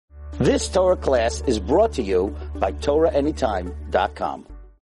This Torah class is brought to you by TorahAnytime.com.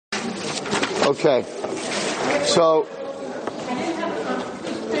 Okay, so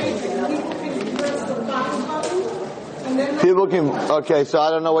people can. Okay, so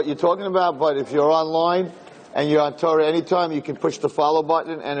I don't know what you're talking about, but if you're online and you're on Torah Anytime, you can push the follow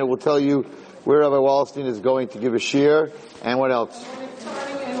button, and it will tell you where Rabbi Wallerstein is going to give a shiur, and what else,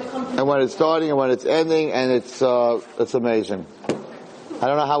 and when it's starting and when it's ending, and it's amazing. I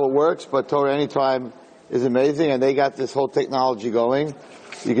don't know how it works, but Torah Anytime is amazing, and they got this whole technology going.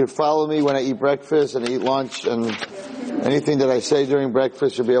 You can follow me when I eat breakfast and I eat lunch, and anything that I say during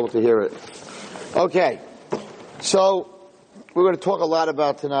breakfast, you'll be able to hear it. Okay, so we're going to talk a lot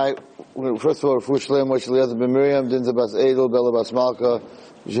about tonight. First of all, Refuah Shlema, Moshe Eliezer ben Miriam, Dinza Bas Edel, Bella Bas Malka,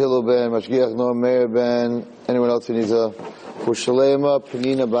 Jilu ben Mashgiach Noam Meir ben, anyone else who needs a Refuah Shlema,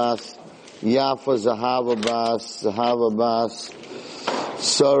 Penina Bas, Yafa, Zahava Bas,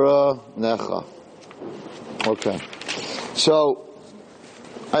 Sarah Necha. Okay. So,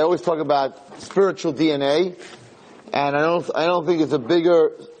 I always talk about spiritual DNA, and I don't think it's a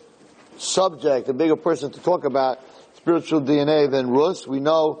bigger subject, a bigger person to talk about spiritual DNA than Rus. We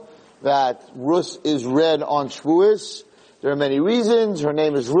know that Rus is read on Shavuos. There are many reasons. Her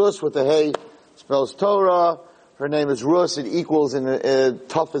name is Rus with the Hey, spells Torah. Her name is Rus. It equals in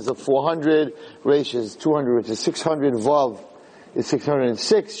Tuf is a 400, Resh is 200, which is 600, Vav is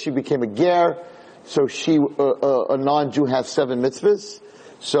 606. She became a ger, so a non-Jew has 7 mitzvahs.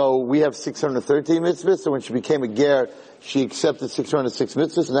 So we have 613 mitzvahs. So when she became a ger, she accepted 606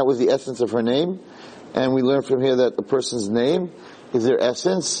 mitzvahs, and that was the essence of her name. And we learn from here that a person's name is their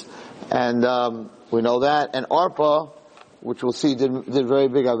essence, and we know that. And Arpa, which we'll see, did very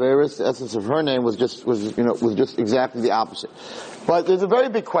big averis. The essence of her name was just exactly the opposite. But there's a very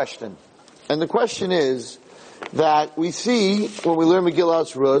big question, and the question is that we see when we learn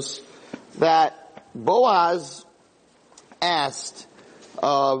Megillas Rus that Boaz asked,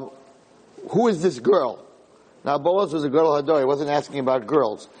 who is this girl? Now Boaz was a girl hador. He wasn't asking about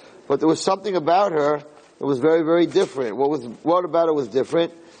girls. But there was something about her that was very, very different. What about it was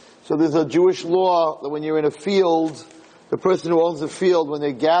different? So there's a Jewish law that when you're in a field, the person who owns the field, when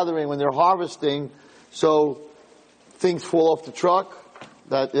they're gathering, when they're harvesting, so things fall off the truck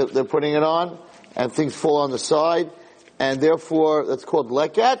that they're putting it on, and things fall on the side, and therefore that's called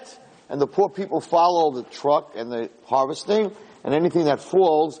leket, and the poor people follow the truck and the harvesting, and anything that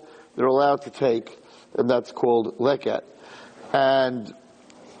falls, they're allowed to take, and that's called leket. And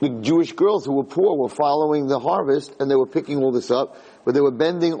the Jewish girls who were poor were following the harvest, and they were picking all this up, but they were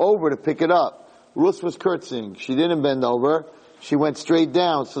bending over to pick it up. Rus was curtsying. She didn't bend over. She went straight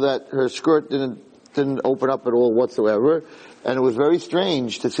down so that her skirt didn't open up at all whatsoever. And it was very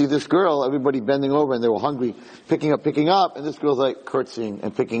strange to see this girl, everybody bending over, and they were hungry, picking up, and this girl's like curtsying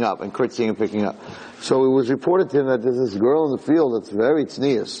and picking up, and curtsying and picking up. So it was reported to him that there's this girl in the field that's very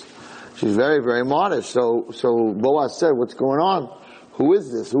tznius. She's very, very modest. So Boaz said, what's going on? Who is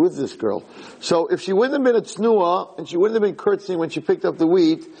this? Who is this girl? So if she wouldn't have been a tznuah, and she wouldn't have been curtsying when she picked up the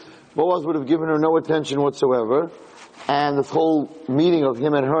wheat, Boaz would have given her no attention whatsoever, and this whole meeting of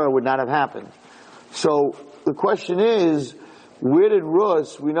him and her would not have happened. So the question is, where did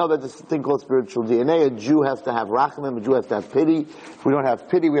Rus, we know that this thing called spiritual DNA, a Jew has to have rachamim, a Jew has to have pity. If we don't have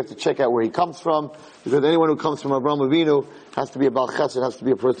pity, we have to check out where he comes from, because anyone who comes from Avraham Avinu has to be a Baal Chesed, has to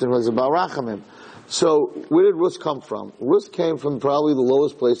be a person who has a Baal Rachamim. So, where did Rus come from? Rus came from probably the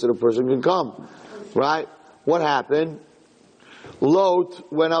lowest place that a person can come. Right? What happened?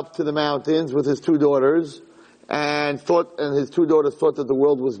 Lot went up to the mountains with his 2 daughters, and his 2 daughters thought that the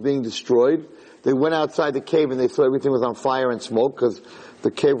world was being destroyed. They went outside the cave and they saw everything was on fire and smoke, because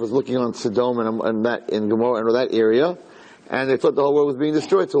the cave was looking on Sodom and Gomorrah and that area, and they thought the whole world was being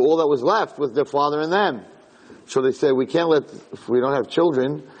destroyed. So all that was left was their father and them. So they said, if we don't have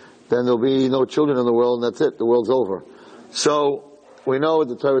children, then there'll be no children in the world, and that's it. The world's over. So we know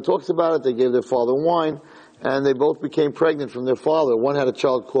the Torah talks about it. They gave their father wine, and they both became pregnant from their father. One had a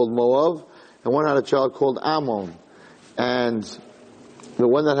child called Moab, and one had a child called Ammon. And the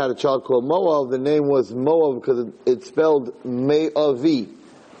one that had a child called Moab, the name was Moab because it's spelled Me'avi.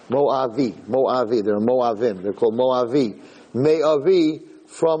 Moavi. They're Moavim. They're called Moavi. Me'avi,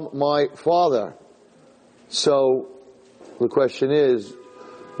 from my father. So the question is,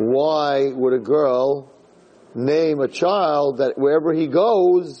 why would a girl name a child that wherever he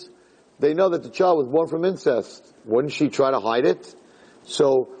goes, they know that the child was born from incest? Wouldn't she try to hide it?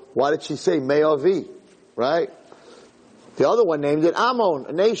 So why did she say Me'avi? Right? The other one named it Ammon,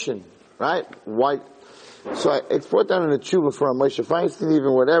 a nation. Right? Why? So it's brought down in the tshuva from Moshe Feinstein,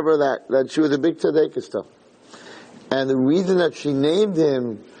 even whatever, that she was a big tzedekah stuff. And the reason that she named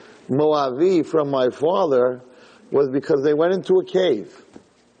him Moavi from my father was because they went into a cave.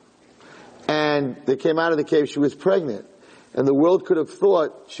 And they came out of the cave, she was pregnant. And the world could have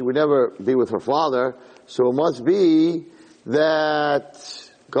thought she would never be with her father, so it must be that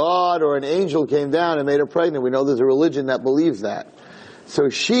God or an angel came down and made her pregnant. We know there's a religion that believes that. So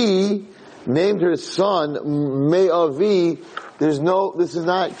she named her son Me'avi. This is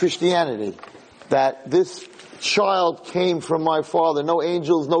not Christianity. That this child came from my father. No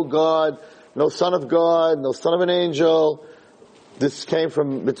angels, no God, no son of God, no son of an angel. This came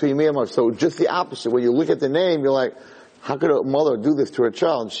from between me and my. So just the opposite. When you look at the name, you're like, how could a mother do this to her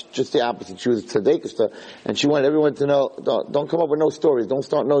child? Just the opposite. She was tzedekista, and she wanted everyone to know, don't come up with no stories. Don't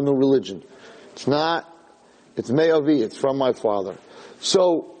start no new religion. It's Me'avi. It's from my father.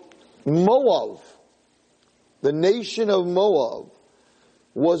 So, Moab, the nation of Moab,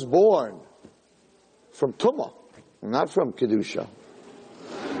 was born from Tumah, not from Kedusha.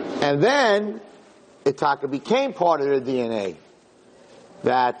 And then, Itaka became part of their DNA.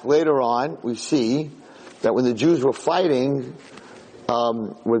 That later on, we see that when the Jews were fighting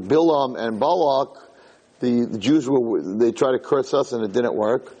with Bilam and Balak, the Jews they tried to curse us and it didn't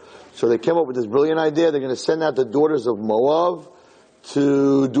work. So they came up with this brilliant idea. They're going to send out the daughters of Moab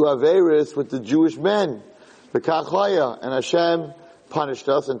to do Averis with the Jewish men, the Kachaya. And Hashem punished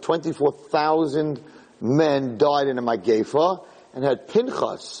us, and 24,000 men died in a Magefa. And had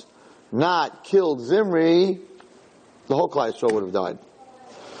Pinchas not killed Zimri, the whole Klal Yisrael would have died.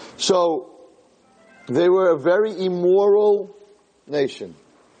 So, they were a very immoral nation.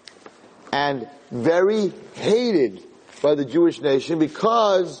 And very hated by the Jewish nation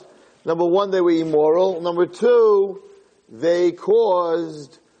because, number one, they were immoral. Number two, they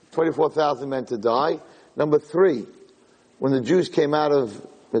caused 24,000 men to die. Number three, when the Jews came out of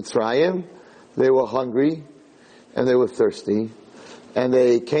Mitzrayim, they were hungry and they were thirsty. And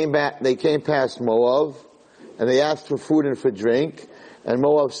they came past Moab, and they asked for food and for drink, and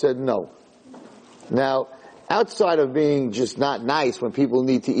Moab said no. Now, outside of being just not nice when people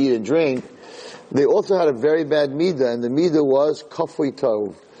need to eat and drink, they also had a very bad midah, and the midah was kafui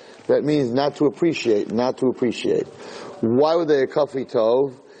tov. That means not to appreciate. Why were they a kafui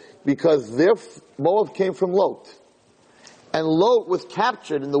tov? Because Moab came from Lot. And Lot was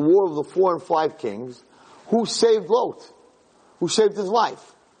captured in the war of the 4 and 5 kings. Who saved Lot? Who saved his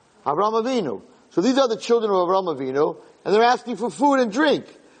life? Avraham Avinu. So these are the children of Avraham Avinu, and they're asking for food and drink.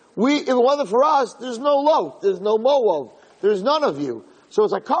 If it wasn't for us, there's no Lot, there's no Moab, there's none of you. So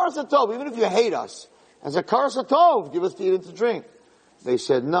it's a karas hatov, even if you hate us, as a karas hatov, give us to eat and to drink. They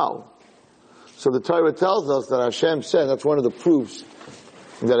said no. So the Torah tells us that Hashem said, that's one of the proofs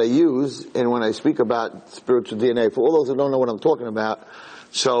that I use when I speak about spiritual DNA. For all those who don't know what I'm talking about,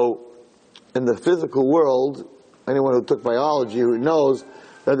 so in the physical world, anyone who took biology who knows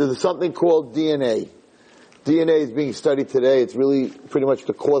that there's something called DNA. DNA is being studied today. It's really pretty much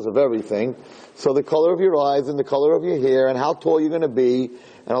the cause of everything. So the color of your eyes and the color of your hair and how tall you're going to be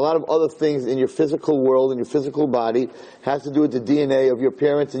and a lot of other things in your physical world and your physical body has to do with the DNA of your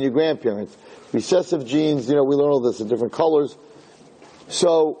parents and your grandparents. Recessive genes, we learn all this in different colors.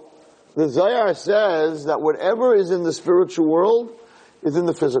 So the Zohar says that whatever is in the spiritual world is in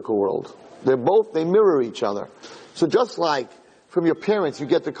the physical world. They mirror each other. So just like from your parents you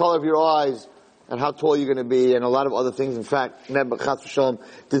get the color of your eyes and how tall you're going to be, and a lot of other things. In fact,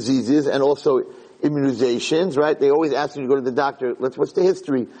 diseases, and also immunizations, right? They always ask when you go to the doctor, what's the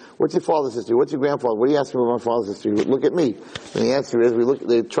history? What's your father's history? What's your grandfather? What are you asking about my father's history? Look at me. And the answer is,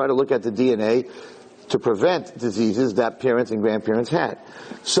 they try to look at the DNA to prevent diseases that parents and grandparents had.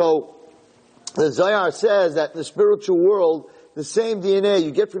 So, the Zohar says that in the spiritual world, the same DNA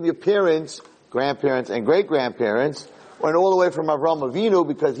you get from your parents, grandparents, and great-grandparents, went all the way from Avraham Avinu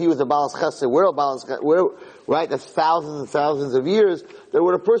because he was a Baal Chesed. Right? That's thousands and thousands of years. That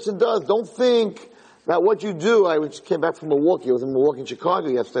what a person does, don't think that what you do, I just came back from Milwaukee. I was in Milwaukee in Chicago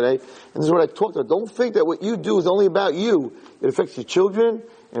yesterday, and this is what I talked about. Don't think that what you do is only about you. It affects your children,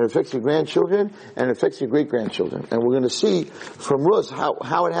 and it affects your grandchildren, and it affects your great-grandchildren. And we're going to see from Rus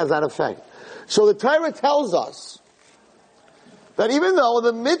how it has that effect. So the Torah tells us that even though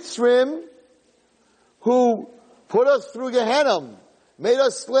the Mitzrim who put us through Gehenna, made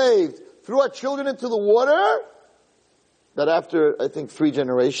us slaves, threw our children into the water, that after, I think, 3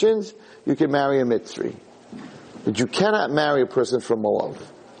 generations, you can marry a Mitzri. But you cannot marry a person from Moab.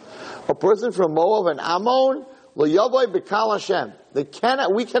 A person from Moab and Ammon, lo yavai b'kal Hashem.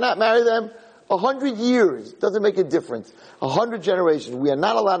 We cannot marry them 100 years. Doesn't make a difference. 100 generations. We are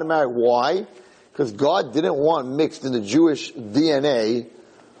not allowed to marry. Why? Because God didn't want mixed in the Jewish DNA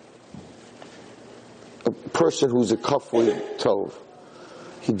a person who's a kafui tov.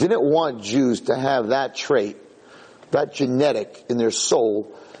 He didn't want Jews to have that trait, that genetic in their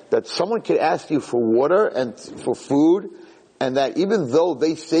soul, that someone could ask you for water and for food, and that even though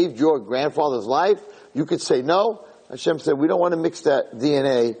they saved your grandfather's life, you could say no. Hashem said, we don't want to mix that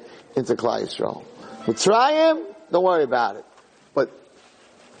DNA into Klal Yisrael. Mitzrayim, don't worry about it. But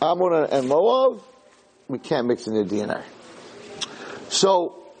Ammon and Moab, we can't mix in their DNA.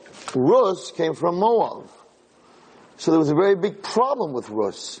 So, Rus came from Moab. So there was a very big problem with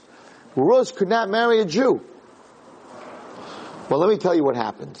Rus. Rus could not marry a Jew. Well, let me tell you what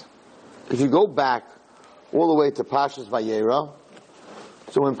happened. If you go back all the way to Pashas Vayera,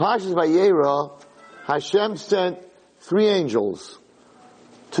 so in Pashas Vayera, Hashem sent 3 angels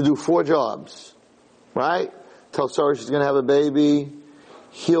to do 4 jobs. Right? Tell Sarah she's going to have a baby,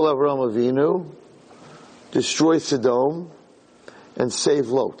 heal Avraham Avinu, destroy Sodom, and save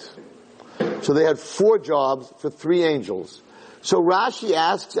Lot. So they had 4 jobs for 3 angels. So Rashi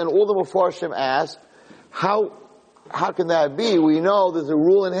asks, and all the Mefarshim ask, how can that be? We know there's a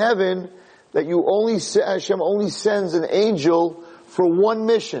rule in heaven that Hashem only sends an angel for 1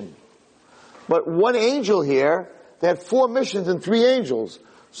 mission. But 1 angel here, they had 4 missions and 3 angels.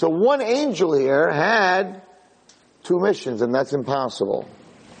 So 1 angel here had 2 missions, and that's impossible.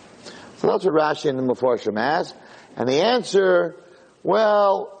 So that's what Rashi and the Mefarshim ask. And the answer,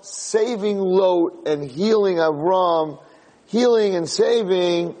 well, saving Lot and healing Avram, healing and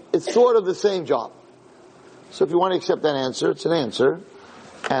saving, it's sort of the same job. So if you want to accept that answer, it's an answer.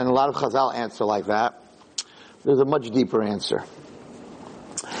 And a lot of Chazal answer like that. There's a much deeper answer.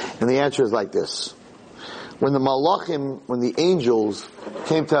 And the answer is like this. When the Malachim, when the angels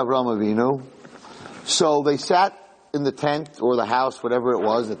came to Avraham Avinu, so they sat in the tent, or the house, whatever it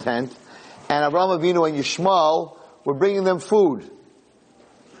was, the tent, and Avraham Avinu and Yishmael were bringing them food.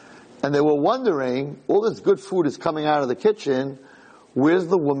 And they were wondering, all this good food is coming out of the kitchen, where's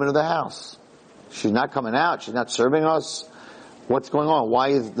the woman of the house? She's not coming out, she's not serving us. What's going on? Why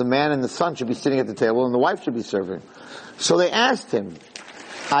is the man and the son should be sitting at the table and the wife should be serving? So they asked him,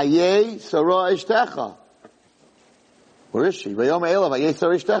 Ayeh Sarah Ishtecha. Where is she? Vayomer Elav, Ayeh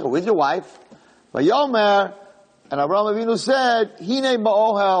Sarah Ishtecha. Where's your wife? Vayomer, and Avraham Avinu said, Hine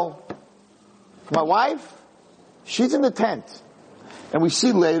Ba'ohel. My wife, she's in the tent. And we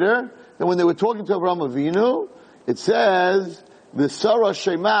see later that when they were talking to Avraham Avinu, it says, the Sarah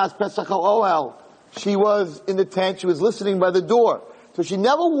Shemas Pesach Ohel. She was in the tent, she was listening by the door. So she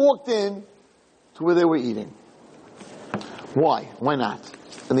never walked in to where they were eating. Why? Why not?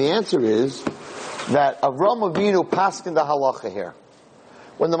 And the answer is that Avraham Avinu passed in the halacha here.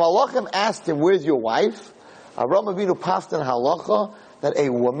 When the Malachim asked him, where's your wife? Avraham Avinu passed in halacha that a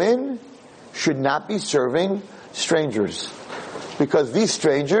woman should not be serving strangers. Because these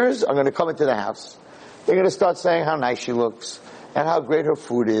strangers are going to come into the house. They're going to start saying how nice she looks and how great her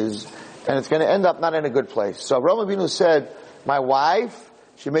food is, and it's going to end up not in a good place. So Avraham Avinu said, my wife,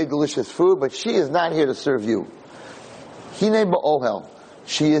 she made delicious food, but she is not here to serve you. Hine ba'ohel.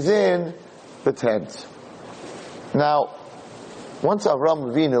 She is in the tent. Now, once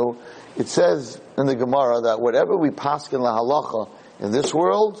Avraham Avinu, it says in the Gemara that whatever we paskin la halacha in this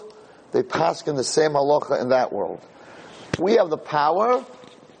world, they paskin the same halacha in that world. We have the power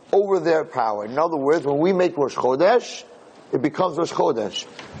over their power. In other words, when we make Rosh Chodesh, it becomes Rosh Chodesh.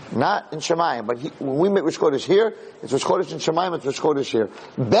 Not in Shemayim, but when we make Rosh Chodesh here, it's Rosh Chodesh in Shemayim, it's Rosh Chodesh here.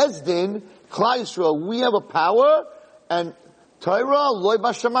 Bezdin, Klal Yisrael, we have a power, and Torah loy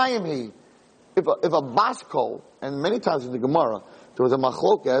b'Shemayim hi. If a baskol, and many times in the Gemara, there was a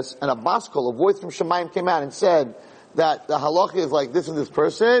machlokes, and a baskol, a voice from Shemayim came out and said that the halacha is like this and this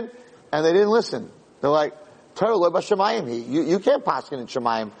person, and they didn't listen. They're like, Torah loy b'Shemayim hi. You can't paskin in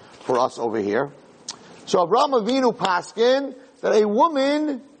Shemayim for us over here. So Avraham Avinu paskin that a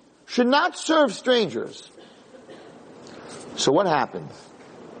woman should not serve strangers. So what happened?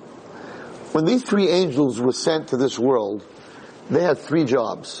 When these 3 angels were sent to this world, they had 3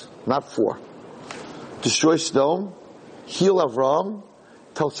 jobs, not 4. Destroy Sodom, heal Avram,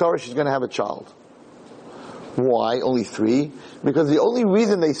 tell Sarah she's going to have a child. Why only 3? Because the only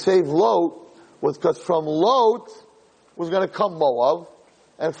reason they saved Lot was because from Lot was going to come Moab,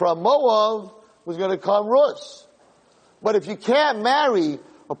 and from Moab was going to come Rus. But if you can't marry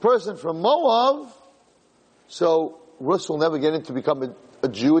a person from Moab, so Rus will never get into become a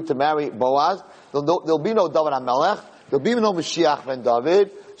Jew to marry Boaz. There'll be no David HaMelech. There'll be no Mashiach ben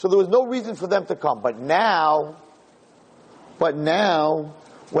David. So there was no reason for them to come. But now, when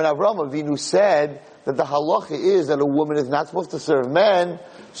Avraham Avinu said that the halacha is that a woman is not supposed to serve men,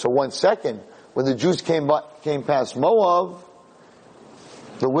 so 1 second, when the Jews came past Moab,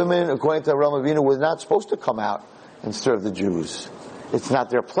 the women, according to Avraham Avinu, were not supposed to come out and serve the Jews. It's not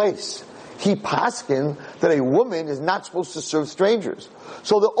their place. He paskin that a woman is not supposed to serve strangers.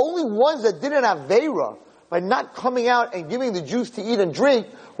 So the only ones that didn't have Aveira by not coming out and giving the Jews to eat and drink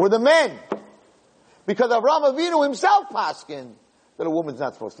were the men. Because Avraham Avinu himself paskin that a woman's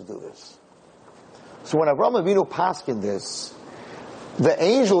not supposed to do this. So when Avraham Avinu paskin this, the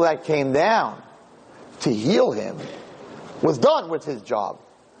angel that came down to heal him was done with his job.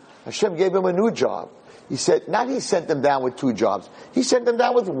 Hashem gave him a new job. He said, not he sent them down with 2 jobs. He sent them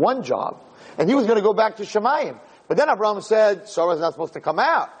down with 1 job. And he was going to go back to Shemayim. But then Abraham said, Sarah's not supposed to come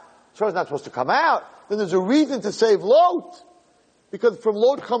out. Sarah's not supposed to come out. Then there's a reason to save Lot. Because from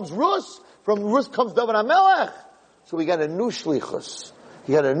Lot comes Rus. From Rus comes David HaMelech. So we got a new shlichus.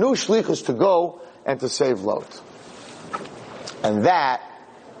 He got a new shlichus to go and to save Lot. And that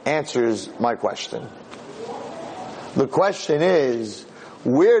answers my question. The question is,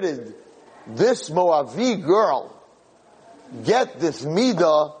 where did this Moavi girl get this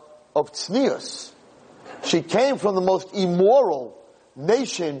midah of tznius? She came from the most immoral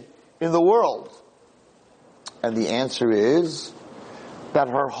nation in the world. And the answer is that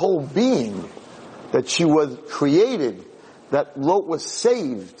her whole being, that she was created, that Lot was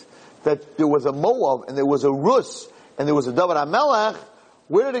saved, that there was a Moab, and there was a Rus, and there was a David HaMelech.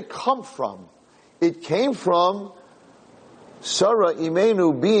 Where did it come from? It came from Sarah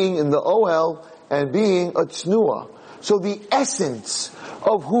Imenu being in the Ohel and being a Tznuah. So the essence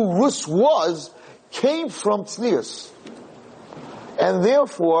of who Rus was came from Tznius. And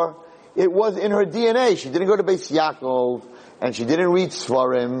therefore, it was in her DNA. She didn't go to Beis Yaakov, and she didn't read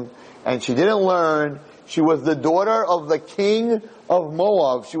Sfarim, and she didn't learn. She was the daughter of the king of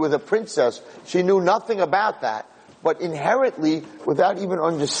Moab. She was a princess. She knew nothing about that. But inherently, without even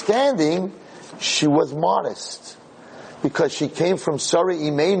understanding, she was modest. Because she came from Sarah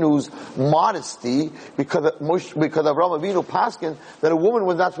Imenu's modesty, because of Avraham Avinu paskin, that a woman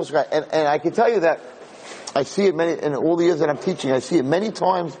was not supposed to go. And I can tell you that I see it in all the years that I'm teaching, I see it many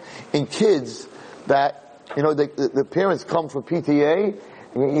times in kids that, the parents come for PTA,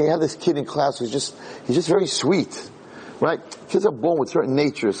 and you have this kid in class he's just very sweet, right? Kids are born with certain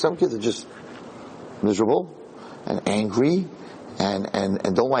natures. Some kids are just miserable and angry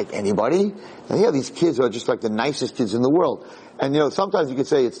and don't like anybody. And these kids are just like the nicest kids in the world. And sometimes you could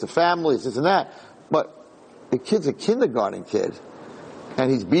say it's the family, it's this and that, but the kid's a kindergarten kid,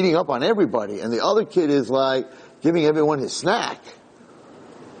 and he's beating up on everybody, and the other kid is like giving everyone his snack.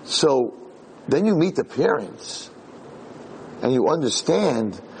 So then you meet the parents, and you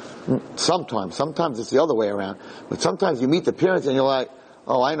understand. Sometimes it's the other way around, but sometimes you meet the parents and you're like,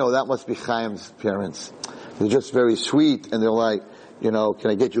 oh, I know, that must be Chaim's parents. They're just very sweet, and they're like, can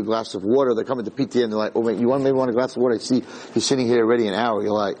I get you a glass of water? They're coming to PTA and they're like, oh wait, maybe want a glass of water? I see he's sitting here already an hour.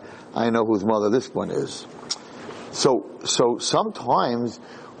 You're like, I know whose mother this one is. So sometimes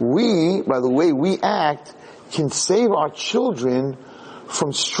we, by the way we act, can save our children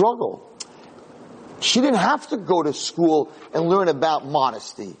from struggle. She didn't have to go to school and learn about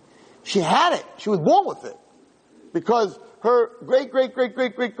modesty. She had it. She was born with it. Because her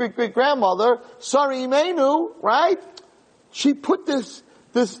great-great-great-great-great-great-great-grandmother, Sarah Imenu, right? She put this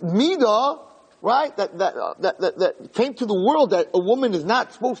midah, right, that came to the world that a woman is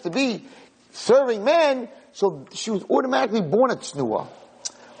not supposed to be serving men, so she was automatically born at Tznuah.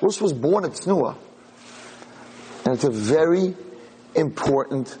 Rus was born at Tznuah. And it's a very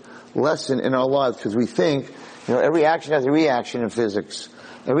important lesson in our lives, because we think, every action has a reaction in physics.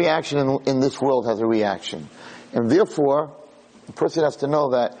 Every action in this world has a reaction. And therefore, the person has to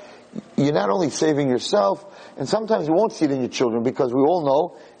know that you're not only saving yourself, and sometimes you won't see it in your children, because we all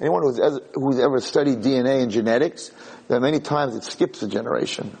know, anyone who's ever studied DNA and genetics, that many times it skips a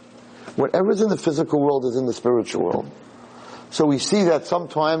generation. Whatever's in the physical world is in the spiritual world. So we see that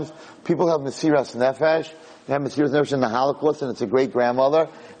sometimes people have Mesiras Nefesh, they have Mesiras Nefesh in the Holocaust, and it's a great grandmother,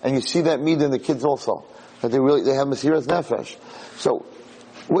 and you see that midah in the kids also, that they have Mesiras Nefesh. So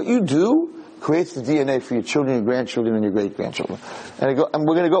what you do creates the DNA for your children, your grandchildren, and your great grandchildren. And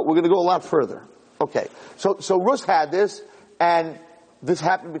we're going to go a lot further. Okay, so Rus had this, and this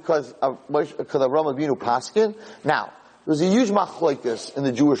happened because of Avraham Avinu paskin. Now, there's a huge machlokes in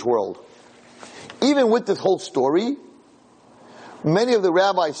the Jewish world. Even with this whole story, many of the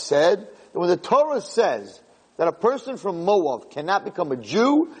rabbis said that when the Torah says that a person from Moab cannot become a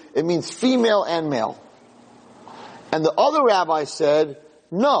Jew, it means female and male. And the other rabbis said,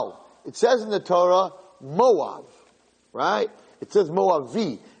 no, it says in the Torah, Moab, right? It says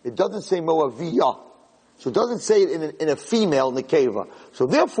Moavi. It doesn't say Moaviyah. So it doesn't say it in a female nekeva. So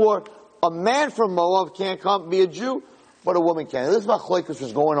therefore, a man from Moab can't come be a Jew, but a woman can. And this machlokes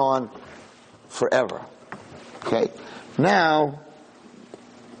was going on forever. Okay. Now,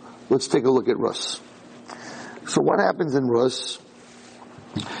 let's take a look at Rus. So what happens in Rus,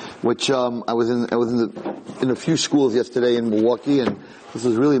 which I was in a few schools yesterday in Milwaukee, and this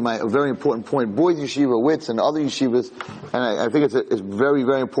is really a very important point. Boys yeshiva, WITS, and other yeshivas, and I think it's a very,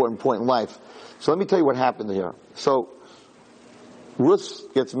 very important point in life. So let me tell you what happened here. So Rus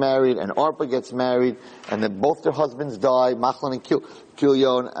gets married, and Arpa gets married, and then both their husbands die. Machlon and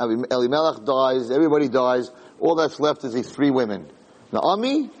Kilion, Elimelech dies, everybody dies. All that's left is these three women.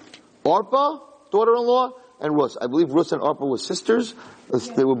 Naomi, Arpa, daughter-in-law, and Rus. I believe Rus and Arpa were sisters.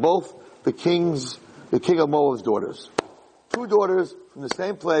 They were both the king of Moab's daughters. Two daughters from the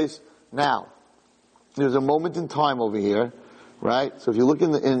same place. Now, there's a moment in time over here, right? So if you look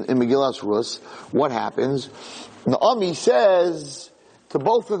in Megillas Rus, what happens? Naomi says to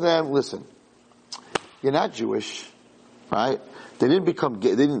both of them, listen, you're not Jewish, right? They didn't become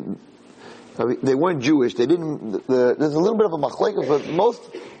gay. They weren't Jewish. There's a little bit of a machlekes, but most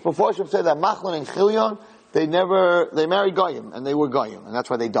Mefarshim say that Machlon and Chilion, they married Goyim, and they were Goyim, and that's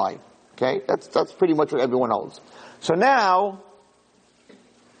why they died. Okay? That's pretty much what everyone holds. So now,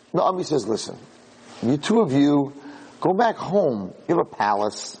 Naomi says, listen, you two of you, go back home. You have a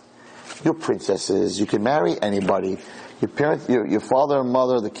palace. You're princesses. You can marry anybody. Your parents, your father and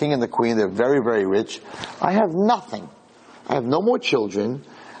mother, the king and the queen, they're very, very rich. I have nothing. I have no more children.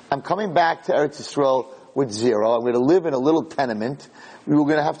 I'm coming back to Eretz Yisrael with zero. I'm going to live in a little tenement. We were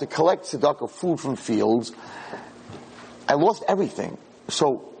going to have to collect tzedakah food from fields. I lost everything.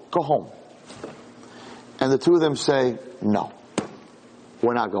 So go home. And the two of them say, no,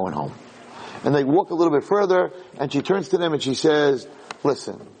 we're not going home. And they walk a little bit further, and she turns to them and she says,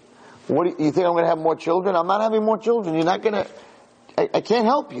 listen, what do you think I'm going to have more children? I'm not having more children. You're not going to, I can't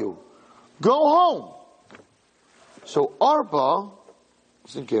help you. Go home. So Arpa,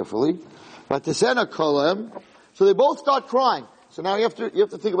 listen carefully, so they both start crying. So now you have to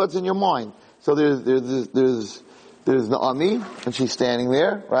think about what's in your mind. So there's Naomi, and she's standing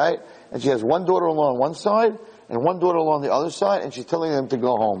there, right? And she has one daughter-in-law on one side, and one daughter-in-law on the other side, and she's telling them to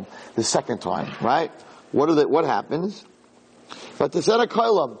go home the second time, right? What happens? But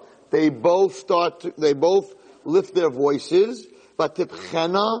they both lift their voices, but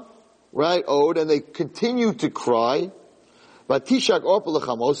Tipchena, right, Od, and they continue to cry. But Tishak Arpa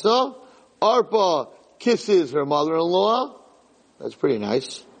lechamosa, Arpa kisses her mother-in-law. That's pretty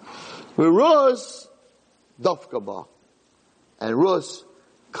nice. Rus dafkaba, and Rus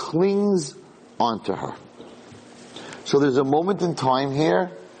clings onto her. So there's a moment in time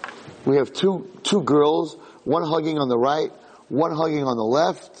here. We have two girls, one hugging on the right, one hugging on the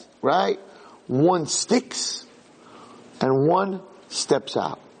left, right? One sticks, and one steps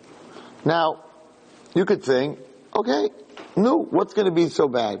out. Now, you could think, okay, no, what's going to be so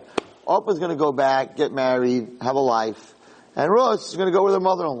bad? Arpa's going to go back, get married, have a life, and Rus is going to go with her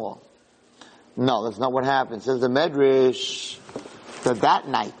mother-in-law. No, that's not what happened. It says the Medrash that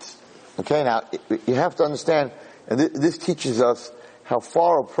night. Okay, now you have to understand, and this teaches us how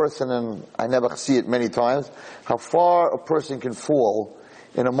far a person, and I never see it many times, how far a person can fall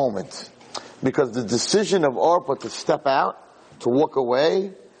in a moment. Because the decision of Arpa to step out, to walk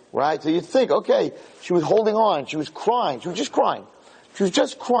away, right? So you think, okay, she was holding on, she was crying, she was just crying. She was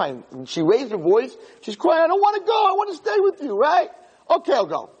just crying. And she raised her voice, she's crying, I don't want to go, I want to stay with you, right? Okay, I'll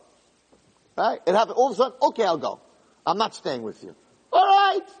go. Right? It happened all of a sudden, okay, I'll go. I'm not staying with you.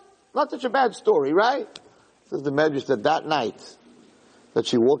 Alright! Not such a bad story, right? Says the Medrash that night that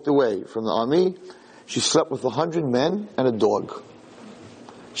she walked away from the army, she slept with 100 men and a dog.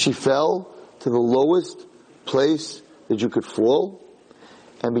 She fell to the lowest place that you could fall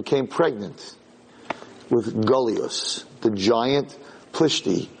and became pregnant with Goliath, the giant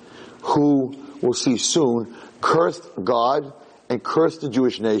Plishti, who we'll see soon cursed God and cursed the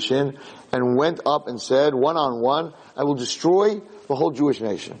Jewish nation and went up and said, one-on-one, I will destroy the whole Jewish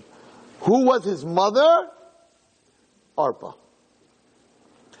nation. Who was his mother? Arpa.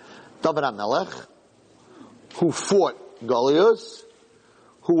 David HaMelech, who fought Goliath,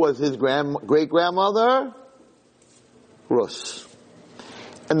 who was his great-grandmother? Rus.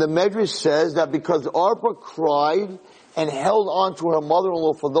 And the Medrash says that because Arpa cried and held on to her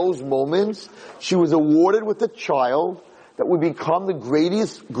mother-in-law for those moments, she was awarded with a child that would become the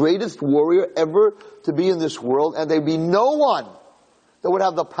greatest warrior ever to be in this world, and there'd be no one that would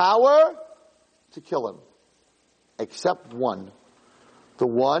have the power to kill him, except one. The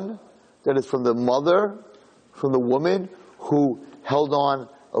one that is from the mother, from the woman who held on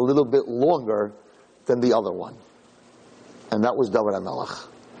a little bit longer than the other one. And that was David HaMelech.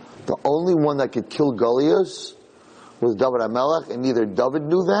 The only one that could kill Goliath was David HaMelech, and neither David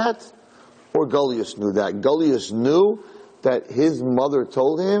knew that or Goliath knew that. Goliath knew that his mother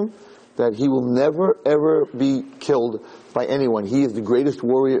told him that he will never ever be killed by anyone. He is the greatest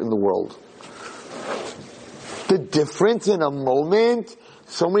warrior in the world. The difference in a moment,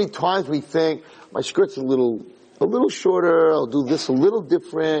 so many times we think, my skirt's a little shorter, I'll do this a little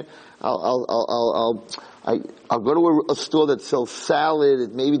different, I'll go to a store that sells salad,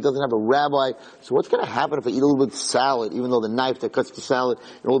 it maybe doesn't have a rabbi, so what's going to happen if I eat a little bit of salad, even though the knife that cuts the salad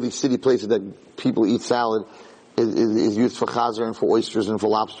in all these city places that people eat salad is used for chazer and for oysters and for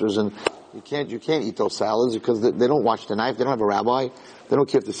lobsters, and you can't eat those salads because they don't wash the knife, they don't have a rabbi, they don't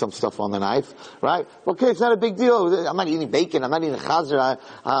care if there's some stuff on the knife, right? Okay, it's not a big deal, I'm not eating bacon, I'm not eating chazer,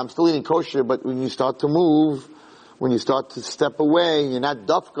 I'm still eating kosher, but when you start to move, when you start to step away, you're not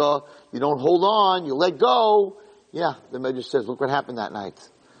dafka, you don't hold on, you let go. Yeah, the Medrash says, look what happened that night.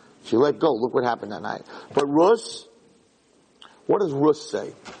 She let go, look what happened that night. But Rus, what does Rus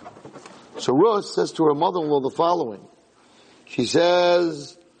say? So Rus says to her mother-in-law the following. She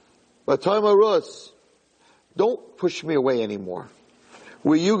says, Batayma Rus, don't push me away anymore.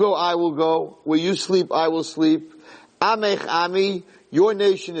 Where you go, I will go. Where you sleep, I will sleep. Amech Ami, your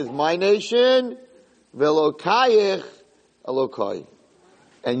nation is my nation. Velokayech Elokai.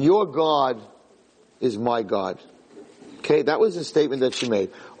 And your God is my God. Okay, that was the statement that she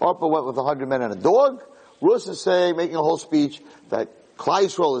made. Orpah went with 100 men and a dog. Rus is saying, making a whole speech, that Klal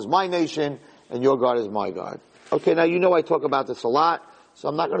Yisrael is my nation and your God is my God. Okay, now you know I talk about this a lot, so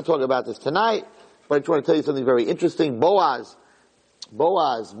I'm not going to talk about this tonight, but I just want to tell you something very interesting. Boaz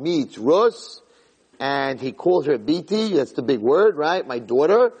meets Rus, and he calls her Biti, that's the big word, right? My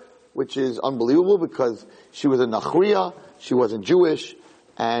daughter, which is unbelievable because she was a Nachriya, she wasn't Jewish,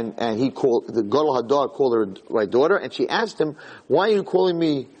 and he called, the Gadol Hadar called her my daughter, and she asked him, why are you calling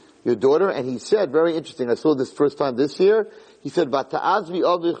me your daughter? And he said, very interesting, I saw this first time this year, he said, Vata'azvi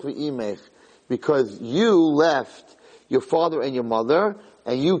avich v'imech, because you left your father and your mother,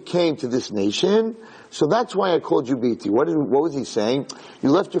 and you came to this nation, so that's why I called you Biti. What was he saying? You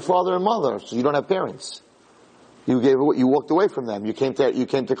left your father and mother, so you don't have parents. You walked away from them. You came to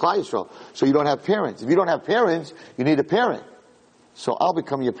Klal Yisrael. So you don't have parents. If you don't have parents, you need a parent. So I'll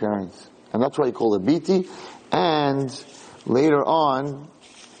become your parent. And that's why he called it Biti. And later on,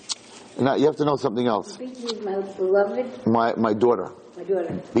 now you have to know something else. Biti is my beloved? My daughter. My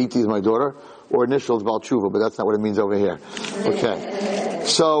daughter. Biti is my daughter. Or initials Baal Tshuva, but that's not what it means over here. Okay.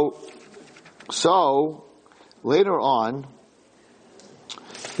 So later on,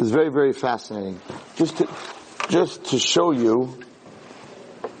 it's very, very fascinating. Just to show you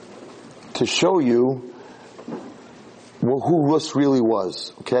who Rus really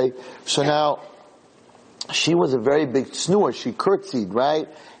was, okay? So now, she was a very big tznuah, she curtsied, right?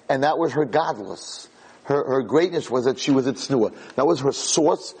 And that was her godless. Her greatness was that she was a tznuah. That was her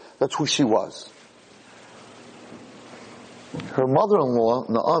source, that's who she was. Her mother-in-law,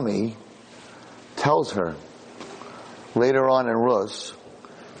 Naomi, tells her, later on in Rus,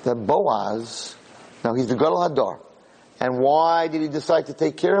 that Boaz, now he's the Gadol Hadar. And why did he decide to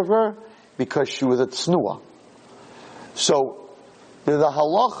take care of her? Because she was a tznuah. So, there's a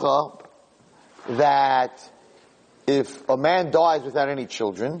halacha that if a man dies without any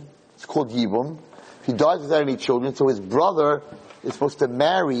children, it's called yibum. If he dies without any children, so his brother is supposed to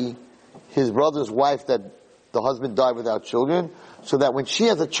marry his brother's wife that the husband died without children, so that when she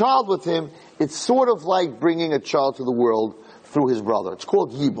has a child with him, it's sort of like bringing a child to the world through his brother. It's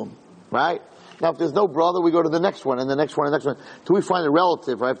called yibum, right? Now, if there's no brother, we go to the next one, and the next one, and the next one. Till we find a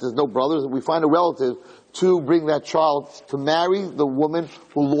relative, right? If there's no brothers, we find a relative to bring that child, to marry the woman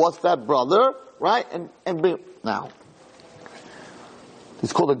who lost that brother, right? And bring, now,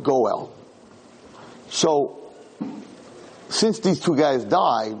 it's called a goel. So, since these two guys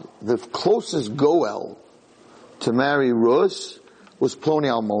died, the closest goel to marry Rus was Ploni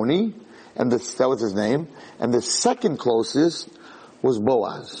Almoni, and that was his name, and the second closest was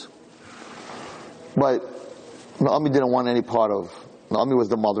Boaz. But Naomi didn't want any part of, Naomi was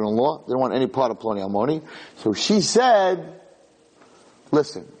the mother-in-law, didn't want any part of Ploni Almoni. So she said,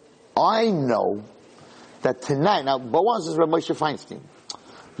 listen, I know that tonight, now Boaz is Rabbi Moshe Feinstein.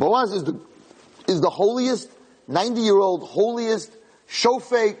 Boaz is the holiest, 90-year-old, holiest,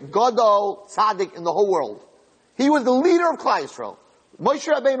 shofet, gadol, tzaddik in the whole world. He was the leader of Klal Yisrael. Moshe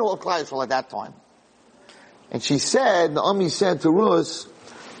Rabbeinu of Klal Yisrael at that time. And she said, Naomi said to Rus,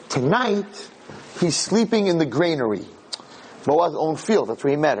 tonight, he's sleeping in the granary. Boaz's own field, that's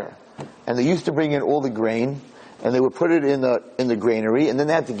where he met her. And they used to bring in all the grain, and they would put it in the granary, and then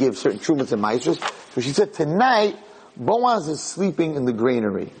they had to give certain trumas and maestros. So she said, tonight, Boaz is sleeping in the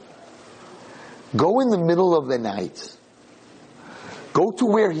granary. Go in the middle of the night, go to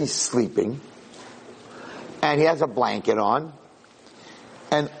where he's sleeping, and he has a blanket on,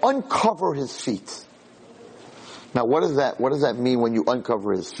 and uncover his feet. Now, what does that mean when you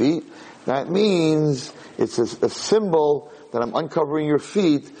uncover his feet? That means it's a symbol that I'm uncovering your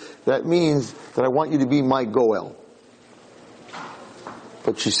feet. That means that I want you to be my goel.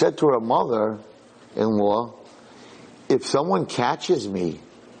 But she said to her mother-in-law, if someone catches me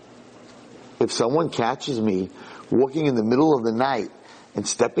walking in the middle of the night and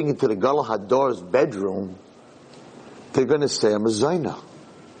stepping into the Gadol Hador's bedroom, they're going to say I'm a Zaina.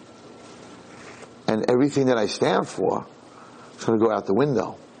 And everything that I stand for is going to go out the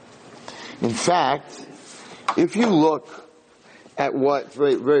window. In fact, if you look at what,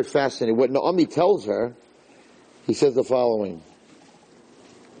 very, very fascinating, what Naomi tells her, he says the following.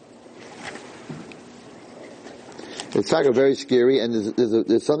 It's like very scary, and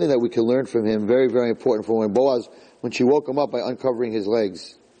there's something that we can learn from him, very, very important, from when she woke him up by uncovering his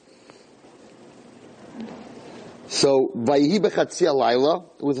legs. So, Vayihi bechatzi alayla,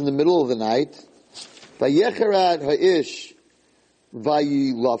 it was in the middle of the night. Vayecherad ha'ish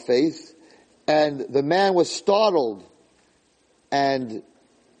vayi lafes, and the man was startled and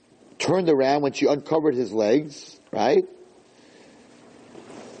turned around when she uncovered his legs, right?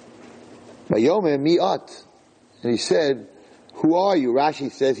 Vayomer mi'at. And he said, who are you?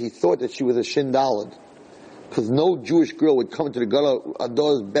 Rashi says he thought that she was a Shindalad. Because no Jewish girl would come into the Gadol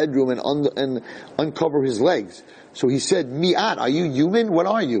Hador's bedroom and uncover his legs. So he said, Mi'at, are you human? What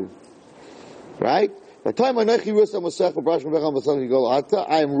are you? Right? I am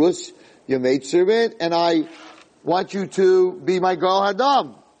Rus, your maidservant, and I want you to be my Gadol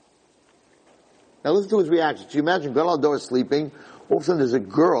Hadam. Now listen to his reaction. Do you imagine Gadol Hador is sleeping? All of a sudden there's a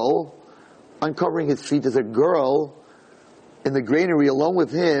girl uncovering his feet. There's a girl in the granary along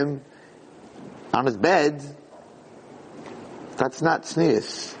with him on his bed. That's not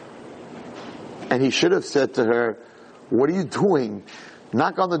tznius. And he should have said to her, what are you doing?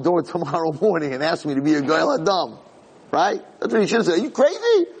 Knock on the door tomorrow morning and ask me to be your Gadol Hadam. Right? That's what he should have said. Are you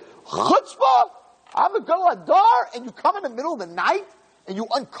crazy? Chutzpah? I'm a Gadol Hador and you come in the middle of the night and you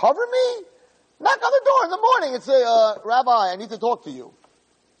uncover me? Knock on the door in the morning and say, Rabbi, I need to talk to you.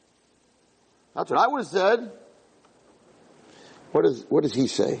 That's what I would have said. What does he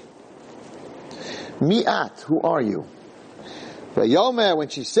say? Mi'at, who are you? Vayomer, when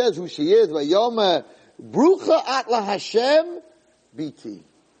she says who she is, Vayomer, Brucha at la Hashem, biti.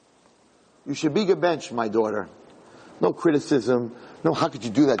 You should be gebenched, my daughter. No criticism. No, how could you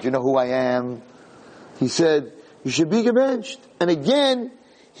do that? You know who I am. He said, you should be gebenched. And again,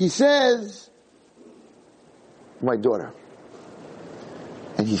 he says, my daughter.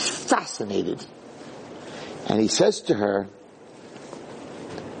 And he's fascinated. And he says to her,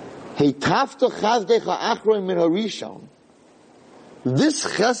 this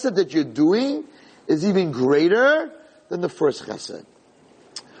chesed that you're doing is even greater than the first chesed.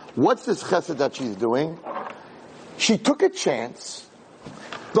 What's this chesed that she's doing? She took a chance.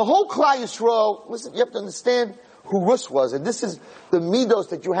 The whole Klal Yisrael, listen, you have to understand who Rus was, and this is the midos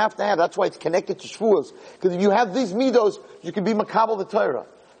that you have to have. That's why it's connected to Shavuos. Because if you have these midos, you can be makabel the Torah.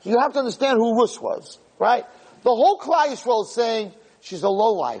 So you have to understand who Rus was, right? The whole Klal Yisrael is saying she's a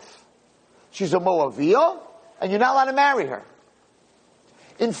lowlife. She's a Moaviyah, and you're not allowed to marry her.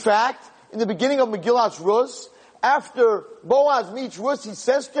 In fact, in the beginning of Megillas Rus, after Boaz meets Rus, he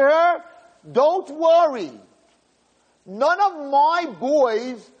says to her, don't worry. None of my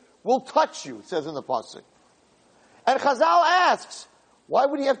boys will touch you, it says in the pasuk. And Chazal asks, why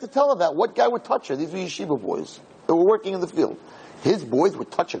would he have to tell her that? What guy would touch her? These were yeshiva boys that were working in the field. His boys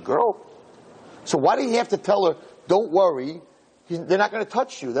would touch a girl? So why did he have to tell her, don't worry, they're not going to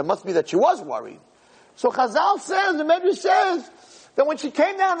touch you? That must be that she was worried. So Chazal says, the Medrash says, that when she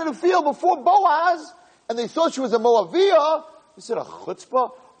came down to the field before Boaz, and they thought she was a Moaviyah, they said, a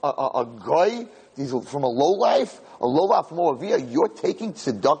chutzpah, a guy, these are from a lowlife Moaviyah, you're taking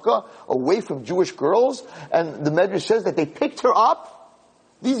tzedakah away from Jewish girls? And the Medrash says that they picked her up,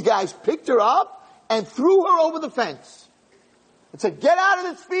 these guys picked her up, and threw her over the fence. And said, get out of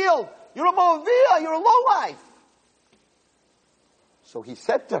this field, you're a Moaviyah, you're a lowlife. So he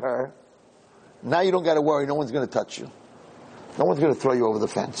said to her, now you don't got to worry, no one's going to touch you. No one's going to throw you over the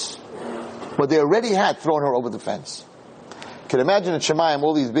fence. But they already had thrown her over the fence. You can imagine at Shemayim,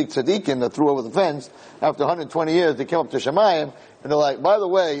 all these big tzaddikim that threw over the fence. After 120 years, they came up to Shemayim, and they're like, by the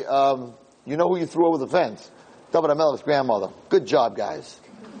way, you know who you threw over the fence? David HaMelech's grandmother. Good job, guys.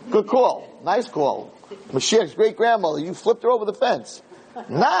 Good call. Nice call. Mashiach's great-grandmother, you flipped her over the fence.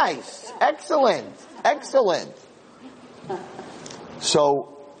 Nice. Excellent. Excellent.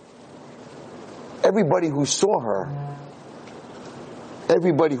 So, everybody who saw her,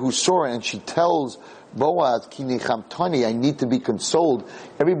 and she tells Boaz, ki nichamtani, I need to be consoled.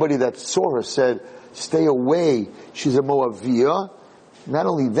 Everybody that saw her said, stay away. She's a Moaviyah. Not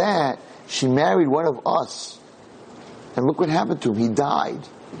only that, she married one of us. And look what happened to him. He died.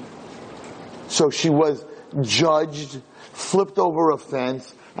 So she was judged, flipped over a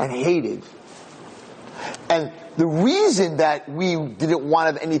fence, and hated. And the reason that we didn't want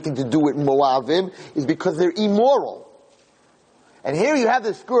to have anything to do with Moavim is because they're immoral. And here you have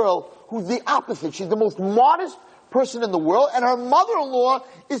this girl who's the opposite. She's the most modest person in the world, and her mother-in-law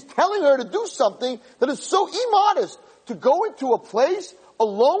is telling her to do something that is so immodest, to go into a place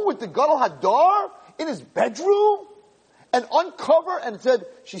alone with the Gadol Hadar in his bedroom and uncover, and said,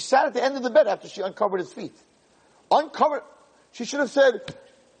 she sat at the end of the bed after she uncovered his feet. Uncovered. She should have said,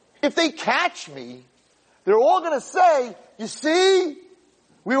 if they catch me, they're all going to say, you see,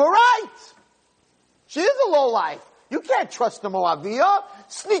 we were right. She is a lowlife. You can't trust the Moaviyah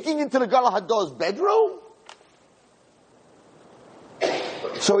sneaking into the Gadol Hadar's bedroom.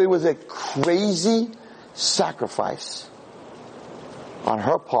 So it was a crazy sacrifice on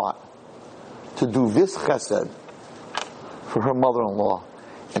her part to do this chesed for her mother-in-law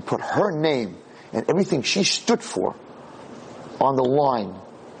and put her name and everything she stood for on the line,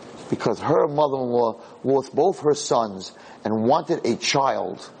 because her mother-in-law lost both her sons and wanted a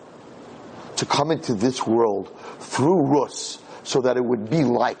child to come into this world through Rus so that it would be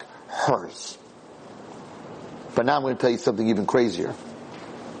like hers. But now I'm going to tell you something even crazier.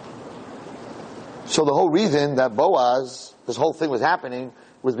 So the whole reason that Boaz, this whole thing was happening,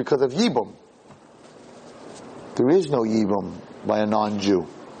 was because of Yibum. There is no Yibum by a non-Jew.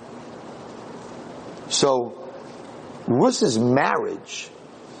 So Rus's marriage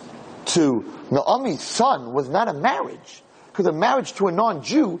to Naomi's son was not a marriage, because a marriage to a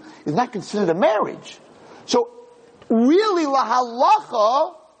non-Jew is not considered a marriage. So really,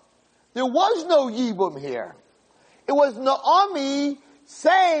 lahalacha, there was no Yibum here. It was Naomi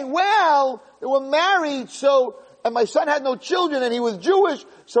saying, well, they were married, and my son had no children, and he was Jewish,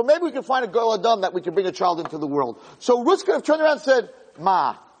 so maybe we can find a girl Adam that we can bring a child into the world. So Ruth could have turned around and said,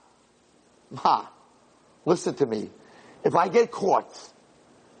 Ma, listen to me. If I get caught,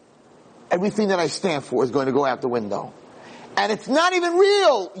 everything that I stand for is going to go out the window. And it's not even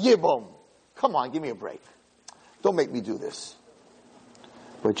real Yibum. Come on, give me a break. Don't make me do this.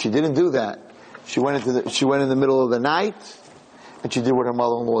 But she didn't do that. She went in the middle of the night, and she did what her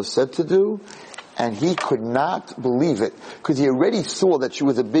mother-in-law said to do, and he could not believe it, because he already saw that she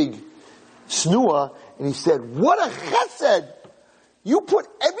was a big snua, and he said, what a chesed! You put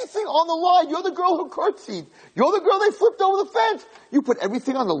everything on the line. You're the girl who curtsied. You're the girl they flipped over the fence. You put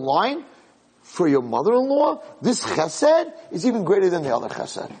everything on the line for your mother-in-law. This chesed is even greater than the other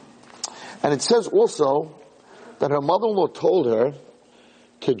chesed. And it says also that her mother-in-law told her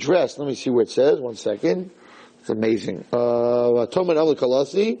to dress. Let me see where it says. One second. It's amazing. Toman Amli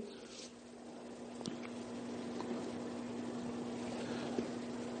Kalasi.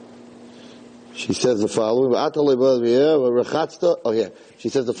 She says the following. She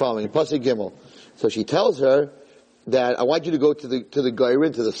says the following. Pasuk Gimel. So she tells her that I want you to go to the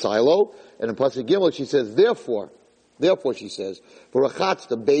Geirin, to the silo, and in Pasuk Gimel she says, therefore she says,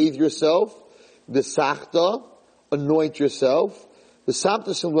 v'rachatzta, bathe yourself, v'sachta, anoint yourself,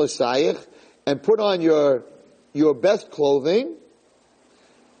 v'samta shel v'sayich, and put on your best clothing,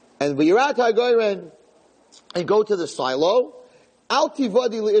 and v'yirat ha'geirin, and go to the silo. Al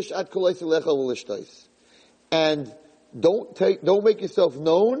tivadi li'ishat koleisi lecha v'lishtais. And don't make yourself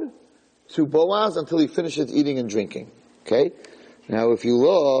known to Boaz until he finishes eating and drinking. Okay? Now if you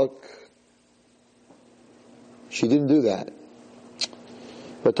look, she didn't do that.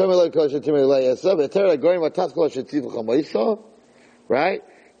 Right?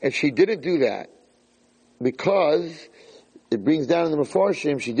 And she didn't do that because it brings down in the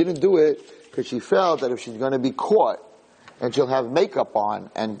Mefarshim, she didn't do it because she felt that if she's going to be caught and she'll have makeup on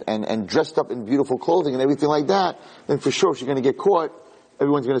and dressed up in beautiful clothing and everything like that, then for sure if she's going to get caught,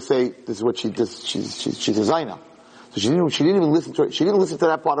 everyone's going to say this is what she does. She's a Zaina. So she didn't even listen to it. She didn't listen to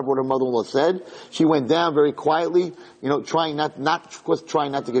that part of what her mother-in-law said. She went down very quietly, trying not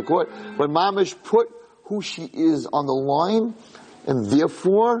to get caught. But Mamish put who she is on the line, and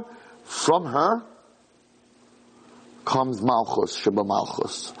therefore, from her comes Malchus, Sheba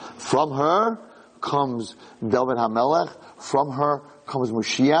Malchus. From her comes David HaMelech. From her comes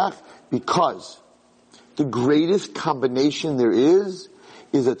Mashiach, because the greatest combination there is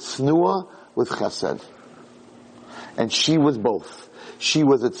a tznuah with chesed. And she was both. She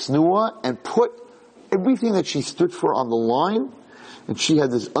was a tznuah and put everything that she stood for on the line, and she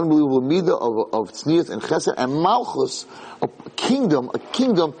had this unbelievable midah of tznius and chesed. And Malchus, a kingdom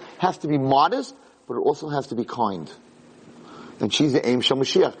has to be modest, but it also has to be kind. And she's the Aim Shel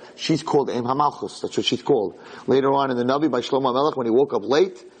Mashiach. She's called Aim HaMalchus. That's what she's called. Later on in the Navi by Shlomo HaMelech, when he woke up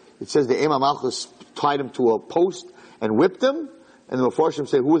late, it says the Aim HaMalchus tied him to a post and whipped him. And the Mefarshim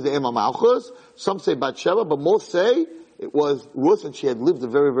say, who was the Aim HaMalchus? Some say Bathsheba, but most say it was Ruth, and she had lived a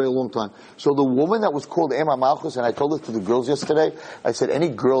very, very long time. So the woman that was called Aim HaMalchus, and I told this to the girls yesterday, I said, any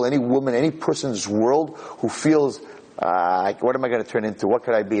girl, any woman, any person in this world who feels, what am I going to turn into? What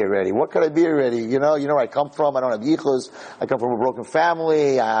could I be already? What could I be already? You know where I come from. I don't have yichus. I come from a broken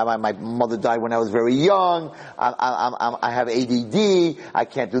family. My mother died when I was very young. I have ADD. I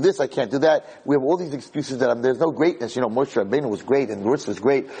can't do this. I can't do that. We have all these excuses that there's no greatness. Moshe Rabbeinu was great and Rus was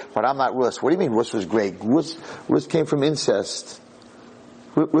great, but I'm not Rus. What do you mean Rus was great? Rus came from incest.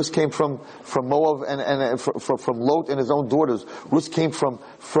 Rus came from Moab and from Lot and his own daughters. Rus came from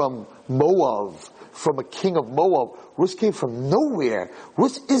Moab, from a king of Moab. Rus came from nowhere.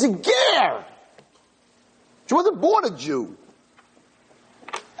 Rus is a ger. She wasn't born a Jew.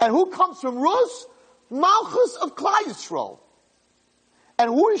 And who comes from Rus? Malchus of Klal Yisrael. And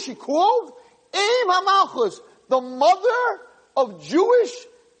who is she called? Aim HaMalchus, the mother of Jewish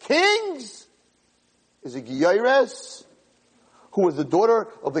kings. Is a Geyres, who was the daughter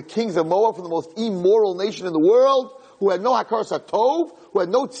of the kings of Moab, from the most immoral nation in the world, who had no Hakaras HaTov, who had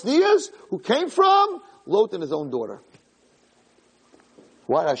no tznius, who came from Lot and his own daughter.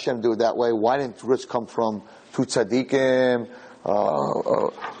 Why did Hashem do it that way? Why didn't Rus come from two tzaddikim,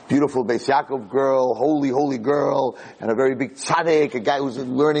 beautiful Beis Yaakov girl, holy girl, and a very big tzaddik, a guy who's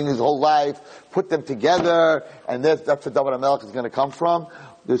learning his whole life, put them together, and that's where David HaMelech is going to come from?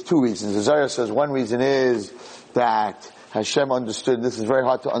 There's two reasons. The Zohar says one reason is that Hashem understood, this is very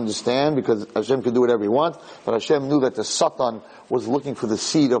hard to understand because Hashem can do whatever he wants, but Hashem knew that the Satan was looking for the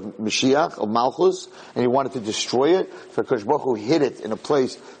seed of Mashiach, of Malchus, and he wanted to destroy it. So Kadosh Baruch Hu hid it in a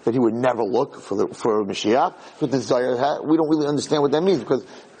place that he would never look for Mashiach. But the Zohar, we don't really understand what that means because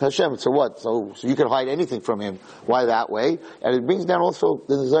Hashem, so what? So you can hide anything from him. Why that way? And it brings down also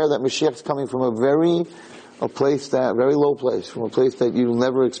the desire that Mashiach is coming from a very low place, from a place that you'll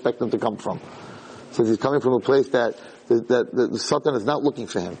never expect him to come from. So he's coming from a place that the Satan is not looking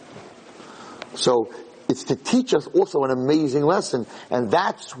for him. So it's to teach us also an amazing lesson, and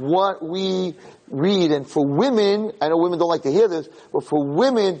that's what we read. And for women, I know women don't like to hear this, but for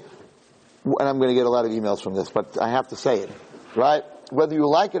women, and I'm going to get a lot of emails from this, but I have to say it, right? Whether you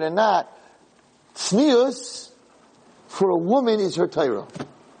like it or not, tznius for a woman is her Torah.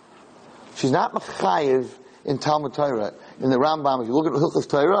 She's not mechayev in Talmud Torah. In the Rambam, if you look at Hilchos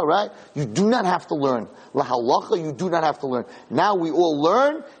Torah, right, you do not have to learn. La halacha, you do not have to learn. Now we all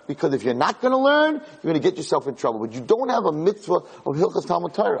learn, because if you're not going to learn, you're going to get yourself in trouble. But you don't have a mitzvah of Hilchos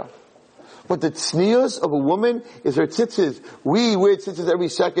Talmud Torah. But the tznius of a woman is her tzitzis. We wear tzitzis every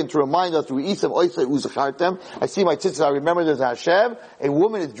second to remind us, I see my tzitzis, I remember there's a Hashem. A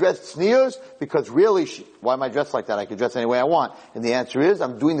woman is dressed tznius because really, why am I dressed like that? I can dress any way I want. And the answer is,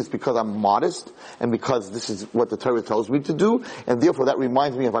 I'm doing this because I'm modest, and because this is what the Torah tells me to do, and therefore that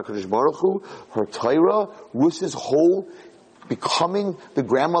reminds me of HaKadosh Baruch Hu, her Torah, Rus's whole becoming the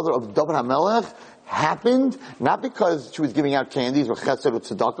grandmother of David HaMelech, happened not because she was giving out candies or chesed or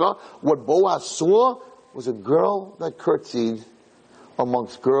tzedakah. What Boaz saw was a girl that curtsied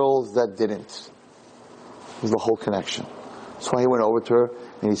amongst girls that didn't. It was the whole connection. That's why he went over to her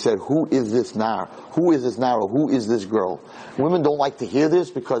and he said, who is this nar? Who is this nar? Or who is this girl? Women don't like to hear this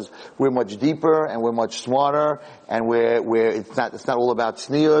because we're much deeper and we're much smarter, and it's not all about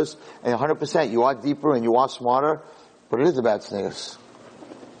tznius. And 100%, you are deeper and you are smarter, but it is about tznius.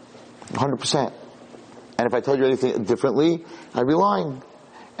 100%. And if I told you anything differently, I'd be lying.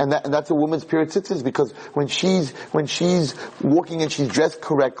 And that's a woman's period tzitzis, because when she's walking and she's dressed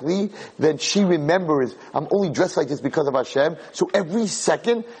correctly, then she remembers, I'm only dressed like this because of Hashem. So every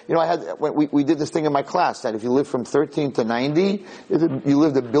second, we did this thing in my class, that if you live from 13 to 90, you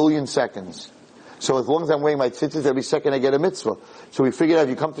lived 1 billion seconds. So as long as I'm wearing my tzitzis, every second I get a mitzvah. So we figured out if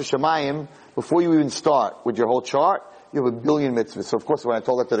you come to Shemayim, before you even start with your whole chart, you have 1 billion mitzvahs. So of course when I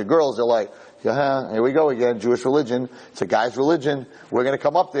told that to the girls, they're like, yeah, here we go again, Jewish religion. It's a guy's religion. We're going to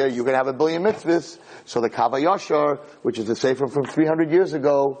come up there. You're going to have 1 billion mitzvahs. So the Kav HaYashar, which is a sefer from 300 years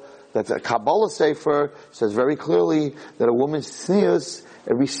ago, that's a Kabbalah sefer, says very clearly that a woman's tznius,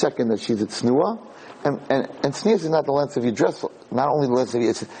 every second that she's a tznuah, and tznius is not the length of your dress, not only the length of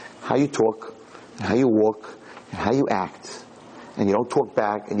it's how you talk, and how you walk, and how you act. And you don't talk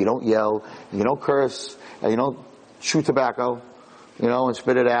back, and you don't yell, and you don't curse, and you don't chew tobacco, and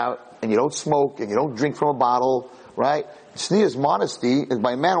spit it out, and you don't smoke, and you don't drink from a bottle. right? Tznius, modesty, is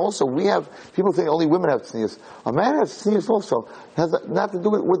by man also. People think only women have tznius. A man has tznius also. It has nothing to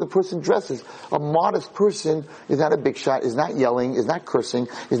do with what the person dresses. A modest person is not a big shot, is not yelling, is not cursing,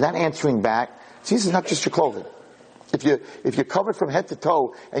 is not answering back. Tznius is not just your clothing. If you're covered from head to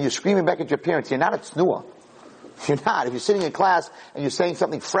toe and you're screaming back at your parents, you're not a tznuah. You're not. If you're sitting in class and you're saying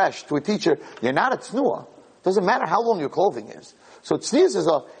something fresh to a teacher, you're not a tznuah. Doesn't matter how long your clothing is. So tznius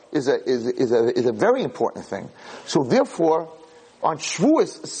is a very important thing. So therefore, on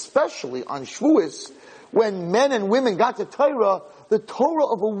Shavuos, especially on Shavuos, when men and women got to Torah, the Torah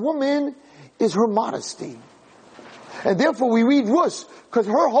of a woman is her modesty. And therefore we read Rus, because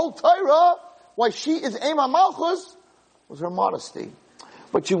her whole Torah, why she is Ema Malchus, was her modesty.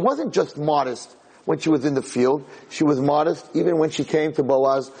 But she wasn't just modest when she was in the field. She was modest even when she came to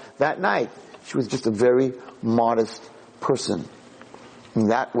Boaz that night. She was just a very modest person. And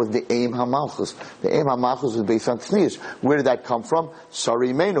that was the Aim HaMalchus. The Aim HaMalchus was based on tznius. Where did that come from?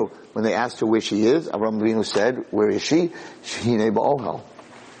 Sari Menu. When they asked her where she is, Avraham Avinu said, where is she? Shehine Ba'ohel.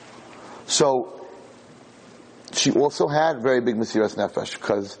 So, she also had very big Mesiras Nefesh,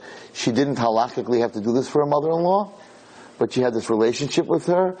 because she didn't halachically have to do this for her mother-in-law, but she had this relationship with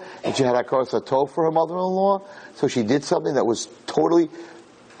her, and she had Hakaras Hatov for her mother-in-law, so she did something that was totally,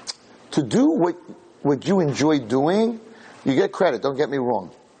 to do what you enjoy doing, you get credit, don't get me wrong.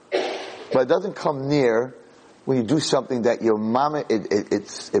 But it doesn't come near when you do something that your mama,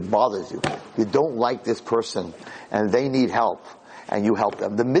 it bothers you. You don't like this person, and they need help, and you help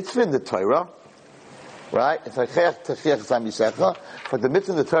them. The mitzvah in the Torah, right? But the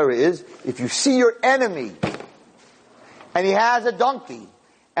mitzvah in the Torah is, if you see your enemy, and he has a donkey,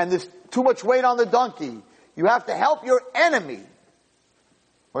 and there's too much weight on the donkey, you have to help your enemy.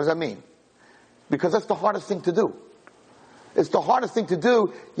 What does that mean? Because that's the hardest thing to do. It's the hardest thing to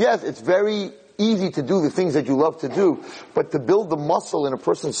do. Yes, it's very easy to do the things that you love to do, but to build the muscle in a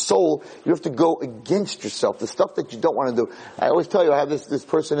person's soul, you have to go against yourself, the stuff that you don't want to do. I always tell you, I have this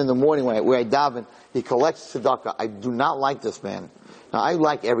person in the morning where I daven, he collects tzedakah. I do not like this man. Now, I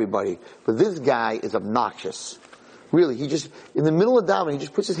like everybody, but this guy is obnoxious. Really, he just, in the middle of davening, he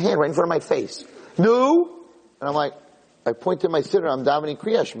just puts his hand right in front of my face. No! And I'm like, I point to my sitter, I'm davening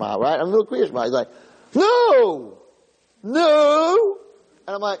Kriya Shema, right? I'm doing Kriya Shema. He's like, no! No!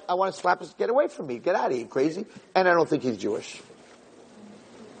 And I'm like, I want to slap his, get away from me, get out of here, crazy. And I don't think he's Jewish.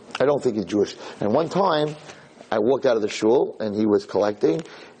 I don't think he's Jewish. And one time, I walked out of the shul, and he was collecting,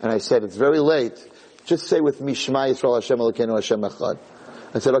 and I said, it's very late, just say with me, Shema Yisrael Hashem Elokeinu Hashem Echad.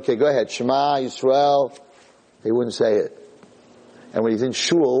 I said, okay, go ahead, Shema Yisrael. He wouldn't say it. And when he's in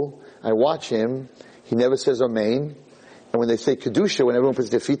shul, I watch him, he never says Amen. And when they say Kedusha, when everyone puts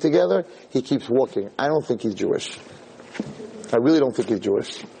their feet together, he keeps walking. I don't think he's Jewish. I really don't think he's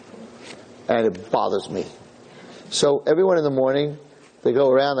Jewish. And it bothers me. So everyone in the morning, they go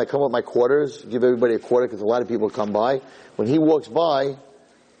around, I come with my quarters, give everybody a quarter because a lot of people come by. When he walks by, and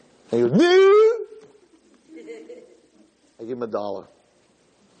he goes, no! I give him $1.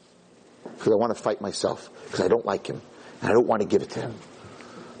 Because I want to fight myself. Because I don't like him. And I don't want to give it to him.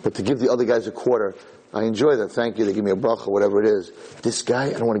 But to give the other guys a quarter, I enjoy that. Thank you. They give me a bracha, whatever it is. This guy,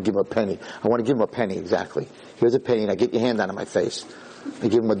 I don't want to give him a penny. I want to give him a penny, exactly. Here's a penny, and I get your hand out of my face. I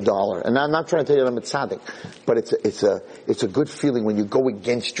give him $1. And I'm not trying to tell you that I'm a tzaddik, but it's a good feeling when you go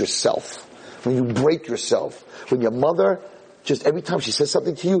against yourself. When you break yourself. When your mother, just every time she says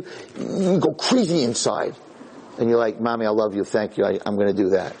something to you, you go crazy inside. And you're like, Mommy, I love you, thank you, I'm going to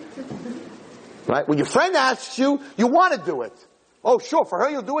do that. Right? When your friend asks you, you want to do it. Oh, sure, for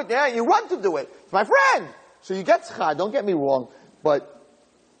her you'll do it, yeah, you want to do it. It's my friend! So you get tzchad, don't get me wrong, but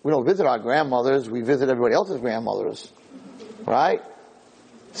we don't visit our grandmothers, we visit everybody else's grandmothers. Right?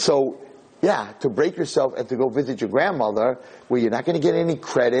 So, yeah, to break yourself and to go visit your grandmother, where you're not going to get any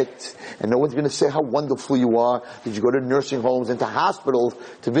credit, and no one's going to say how wonderful you are, that you go to nursing homes and to hospitals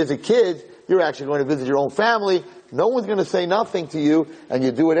to visit kids, you're actually going to visit your own family, no one's going to say nothing to you, and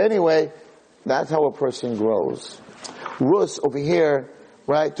you do it anyway. That's how a person grows. Rus over here,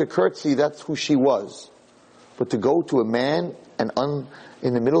 right, to curtsy, that's who she was. But to go to a man and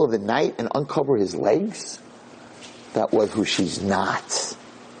in the middle of the night and uncover his legs, that was who she's not.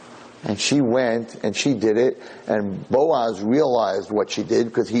 And she went and she did it, and Boaz realized what she did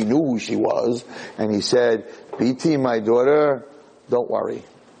because he knew who she was, and he said, BT, my daughter, don't worry.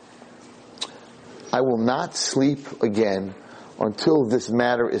 I will not sleep again until this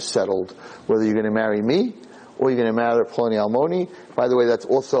matter is settled, whether you're going to marry me or you're going to marry Ploni Almoni. By the way, that's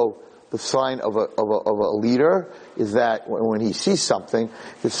also the sign of a leader, is that when he sees something,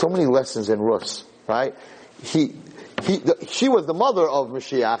 there's so many lessons in Rus, right? She was the mother of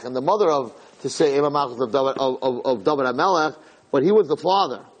Mashiach and the mother of, to say, Imam Malchus of David HaMelech, but he was the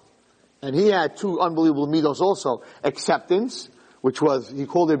father. And he had two unbelievable midos also. Acceptance, which was, he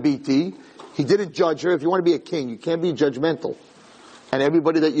called her BT. He didn't judge her. If you want to be a king, you can't be judgmental. And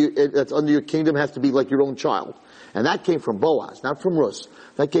everybody that's under your kingdom has to be like your own child. And that came from Boaz, not from Rus.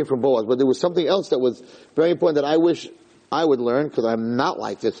 That came from Boaz. But there was something else that was very important that I wish I would learn, because I'm not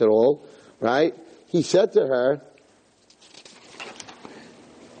like this at all, right? He said to her,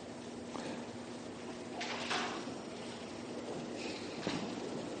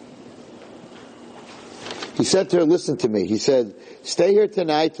 listen to me. He said, stay here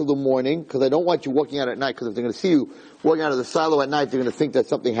tonight till the morning, because I don't want you walking out at night, because if they're going to see you walking out of the silo at night, they're going to think that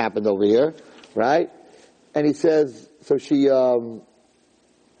something happened over here, right? And he says, so she, where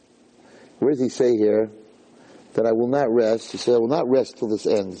does he say here? That I will not rest. She said, I will not rest till this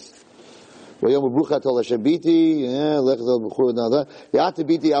ends. He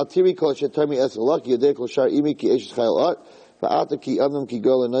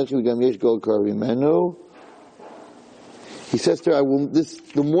says to her,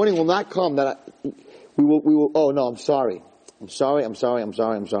 the morning will not come that we will, oh no, I'm sorry. I'm sorry.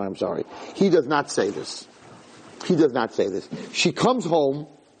 He does not say this. She comes home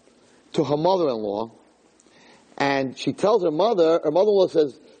to her mother-in-law, and she tells her mother-in-law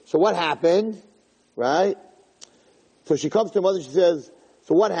says, so what happened? Right? So she comes to her mother, she says,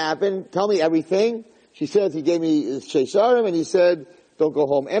 so what happened? Tell me everything. She says, he gave me Shesarim, and he said, don't go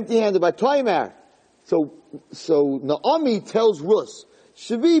home empty-handed by Toimer. So Naomi tells Rus,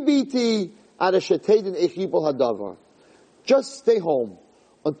 Shavi biti ada shetedin echibol hadavar. Just stay home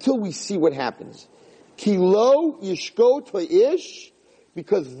until we see what happens. Kilo yishko toish,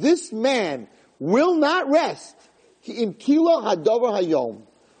 because this man will not rest. In kilo hadavar hayom,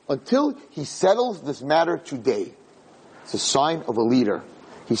 until he settles this matter today. It's a sign of a leader.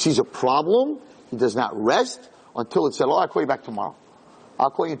 He sees a problem, he does not rest until it's settled. I'll call you back tomorrow.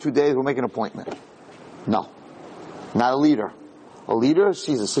 I'll call you in 2 days, we'll make an appointment. No. Not a leader. A leader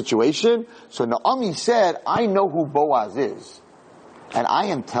sees a situation. So Naomi said, I know who Boaz is. And I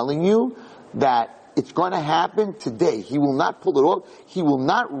am telling you that it's going to happen today. He will not pull it off. He will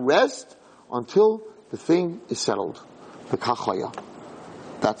not rest until the thing is settled. The kachaya.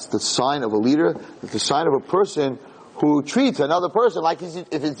 That's the sign of a leader. It's the sign of a person who treats another person like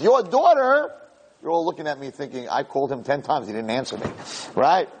if it's your daughter, you're all looking at me thinking, I called him 10 times, he didn't answer me.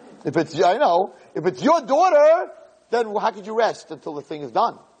 Right? If it's your daughter, then how could you rest until the thing is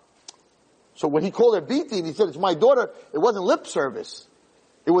done? So when he called her Biti and he said, it's my daughter, it wasn't lip service.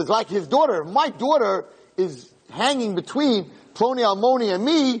 It was like his daughter. If my daughter is hanging between Ploni Almoni and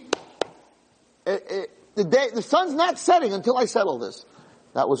me, the sun's not setting until I settle this.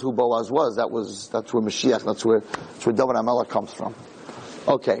 That was who Boaz was. That's where Mashiach, that's where David HaMelech comes from.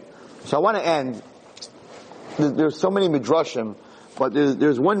 Okay. So I want to end. There's so many midrashim, but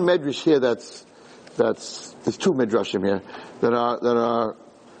there's one medrash here there's two midrashim here that are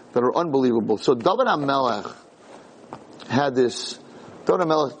unbelievable. So David HaMelech had this. David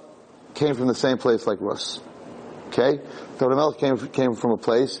HaMelech came from the same place like Rus. Okay? David HaMelech came from a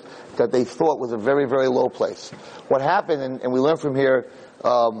place that they thought was a very, very low place. What happened, and we learn from here,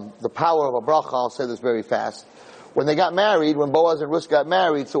 the power of a bracha, I'll say this very fast. When they got married, when Boaz and Rus got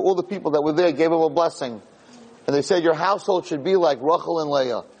married, so all the people that were there gave him a blessing. And they said, your household should be like Rachel and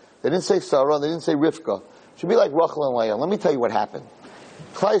Leah. They didn't say Sarah, they didn't say Rivka. It should be like Rachel and Leah. Let me tell you what happened.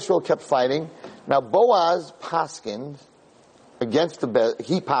 Klal Yisrael kept fighting. Now Boaz paskined against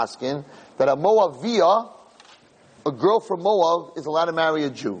he paskined that a Moaviyah, a girl from Moab, is allowed to marry a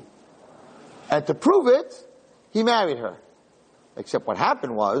Jew. And to prove it, he married her. Except what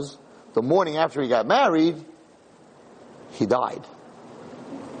happened was, the morning after he got married, he died.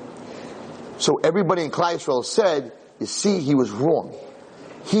 So everybody in Klal Yisrael said, you see, he was wrong.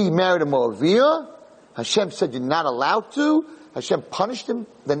 He married a Moaviyah. Hashem said you're not allowed to. Hashem punished him.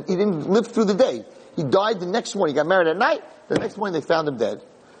 Then he didn't live through the day. He died the next morning. He got married at night. The next morning they found him dead.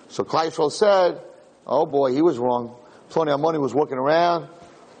 So Klal Yisrael said, oh boy, he was wrong. Ploni Almoni was walking around.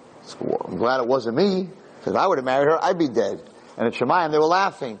 So I'm glad it wasn't me. Because if I would have married her, I'd be dead. And at Shemayim they were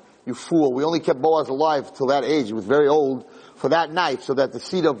laughing. You fool. We only kept Boaz alive till that age. He was very old for that night so that the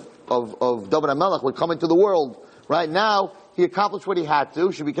seed of David HaMelech would come into the world. Right now, he accomplished what he had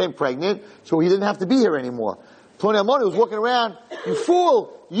to. She became pregnant, so he didn't have to be here anymore. Ploni Almoni was walking around. You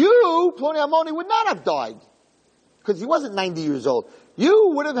fool! You, Ploni Almoni, would not have died. Because he wasn't 90 years old.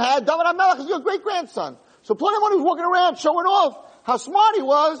 You would have had David HaMelech as your great-grandson. So Ploni Almoni was walking around showing off how smart he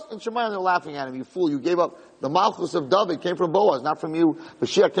was, and Shemayim they were laughing at him. You fool, you gave up The Malchus of David came from Boaz, not from you.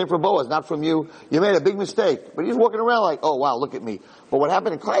 Mashiach came from Boaz, not from you. You made a big mistake. But he's walking around like, oh wow, look at me. But what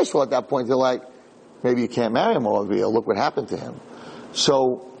happened in Kleisel at that point, they're like, maybe you can't marry him, Moavia. Look what happened to him.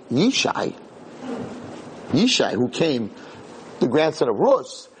 So Yishai, who came, the grandson of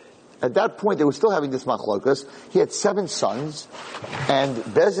Rus, at that point they were still having this machlokas. He had 7 sons, and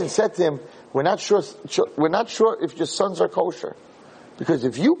Bezin said to him, we're not sure if your sons are kosher. Because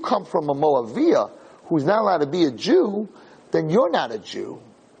if you come from a Moavia who's not allowed to be a Jew, then you're not a Jew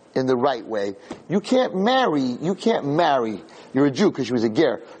in the right way. You can't marry, you're a Jew because she was a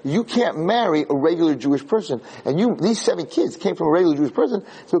ger. You can't marry a regular Jewish person. And these 7 kids came from a regular Jewish person,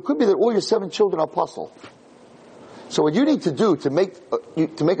 so it could be that all your 7 children are puzzle. So what you need to do to make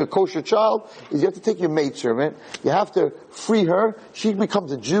a kosher child is you have to take your maidservant, you have to free her, she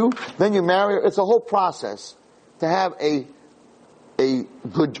becomes a Jew, then you marry her. It's a whole process to have a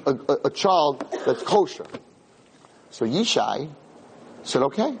child that's kosher. So Yishai said,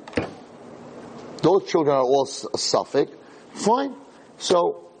 okay, those children are all a Suffolk, fine,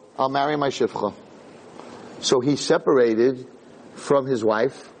 so I'll marry my shifcha. So he separated from his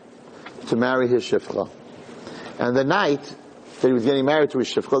wife to marry his shifcha. And the night that he was getting married to his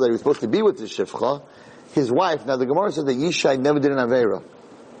shifcha, that he was supposed to be with his shifcha, his wife, now the Gemara said that Yishai never did an Aveira.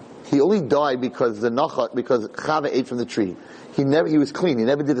 He only died because Chava ate from the tree. He was clean, he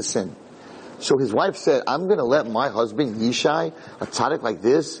never did a sin. So his wife said, I'm going to let my husband Yishai, a tzaddik like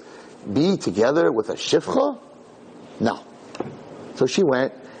this, be together with a shifcha? No. So she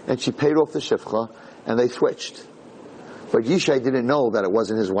went and she paid off the shifcha and they switched. But Yishai didn't know that it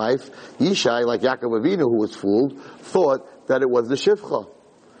wasn't his wife. Yishai, like Yaakov Avinu who was fooled, thought that it was the shifcha.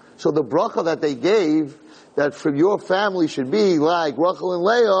 So the bracha that they gave, that from your family should be like Rachel and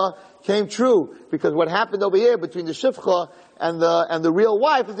Leah, came true. Because what happened over here between the shifcha and the real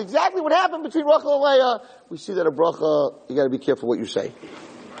wife is exactly what happened between Rachel and Leah. We see that a bracha, you gotta be careful what you say.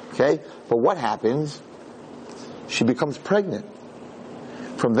 Okay? But what happens? She becomes pregnant.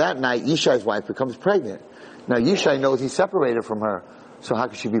 From that night, Yishai's wife becomes pregnant. Now Yishai knows he's separated from her, so how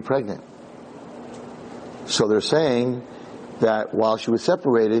could she be pregnant? So they're saying that while she was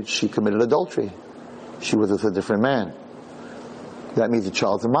separated, she committed adultery. She was with a different man. That means the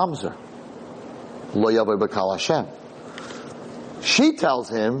child's a mamzer. Lo yaveh b'kal Hashem. She tells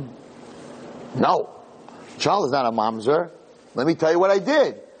him, no, the child is not a mamzer. Let me tell you what I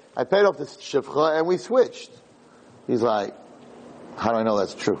did. I paid off the shifcha and we switched. He's like, how do I know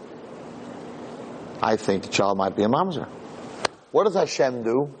that's true? I think the child might be a mamzer. What does Hashem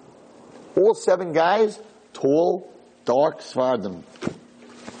do? All 7 guys, tall, dark Sfardim.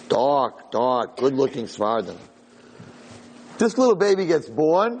 Dark, good-looking Sfardim. This little baby gets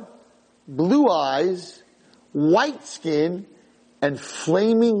born, blue eyes, white skin, and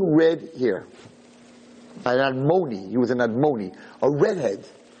flaming red hair. An Admoni. He was an Admoni. A redhead.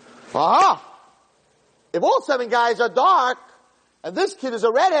 Aha! If all 7 guys are dark, and this kid is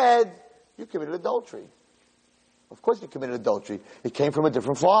a redhead, you committed adultery. Of course you committed adultery. It came from a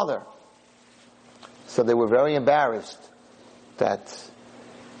different father. So they were very embarrassed that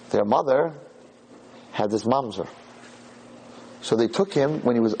their mother had this mamzer. So they took him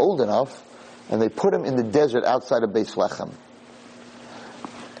when he was old enough, and they put him in the desert outside of Beis Lechem.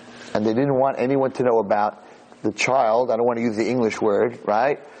 And they didn't want anyone to know about the child, I don't want to use the English word,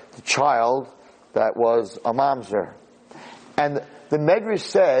 right? The child that was a mamzer. And the Medrash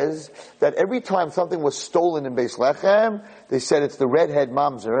says that every time something was stolen in Beis Lechem, they said it's the redhead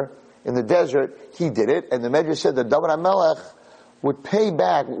mamzer in the desert, he did it. And the Medrash said that David HaMelech would pay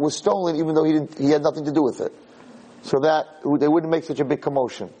back what was stolen even though he had nothing to do with it. So that they wouldn't make such a big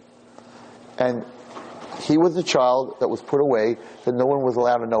commotion. And he was the child that was put away that no one was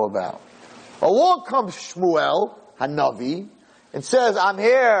allowed to know about. Along comes Shmuel, Hanavi, and says, I'm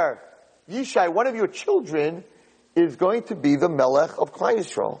here. Yishai, one of your children, is going to be the Melech of Klal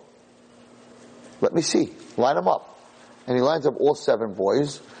Yisrael. Let me see. Line them up. And he lines up all 7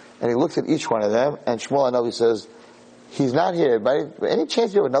 boys, and he looks at each one of them, and Shmuel Hanavi says, he's not here. By any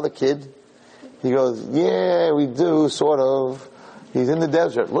chance you have another kid? He goes, yeah, we do, sort of. He's in the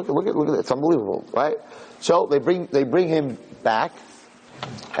desert. Look at it. It's unbelievable, right? So they bring him back,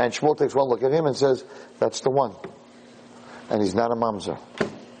 and Shmuel takes one look at him and says, that's the one. And he's not a mamzer.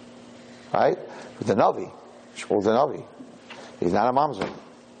 Right? But the Navi. Shmuel's the Navi. He's not a mamzer.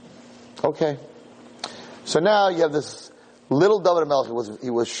 Okay. So now you have this little David HaMelech. He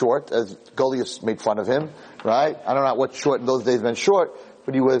was short, as Goliath made fun of him, right? I don't know what short in those days meant short,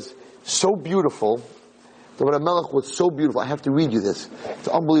 but he was so beautiful. David HaMelech was so beautiful. I have to read you this. It's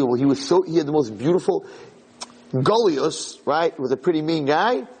unbelievable. He had the most beautiful. Goliath, right, was a pretty mean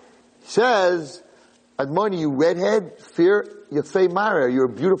guy. He says, Admoni, you redhead, fear Yefei Mara. You're a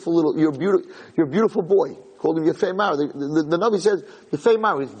beautiful boy. Called him Yefei Mara. The Navi says Yefei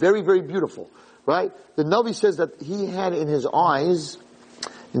Mara is very, very beautiful, right? The Navi says that he had in his eyes,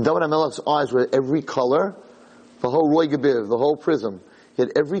 in David HaMelech's eyes, were every color, the whole Roy Gabiv, the whole prism. He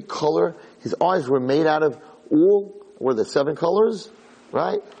had every color. His eyes were made out of the 7 colors,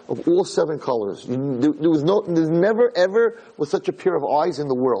 right? Of all 7 colors. There's never ever was such a pair of eyes in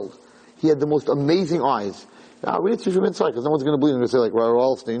the world. He had the most amazing eyes. Now, read it to you from inside, because no one's going to believe it. They're going to say, like, Rabbi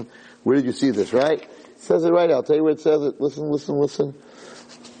Wallerstein, where did you see this, right? It says it right out. I'll tell you where it says it. Listen.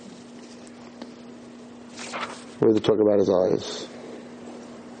 Where does it talk about his eyes?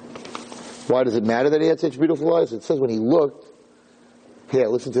 Why does it matter that he had such beautiful eyes? It says when he looked, here,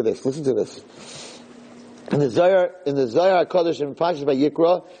 listen to this. In the Zohar HaKadosh in Parshas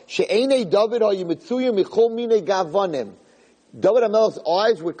Vayikra, she'enei David ha'yimitzuya michol minei gavanim. David HaMelech's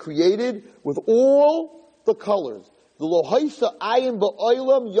eyes were created with all the colors. The lohaisa ayin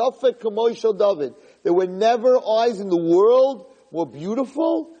ba'olam yafet kamoy shel David. There were never eyes in the world more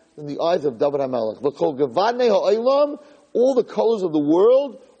beautiful than the eyes of David HaMelech. V'chol gavanei ha'olam, all the colors of the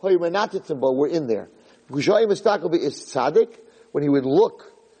world, were in there. When he would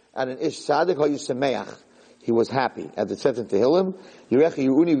look at an ish tzaddik, he was happy. As it says in Tehillim,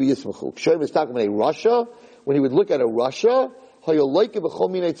 when he would look at a Russia,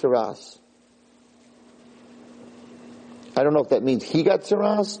 I don't know if that means he got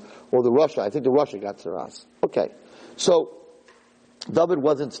tzaras or the Russia. I think the Russia got tzaras. Okay. So, David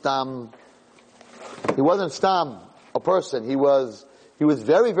wasn't stam. He wasn't stam a person. He was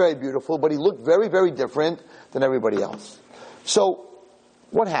very, very beautiful, but he looked very, very different than everybody else. So,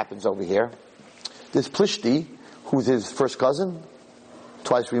 what happens over here? This Plishti, who's his first cousin,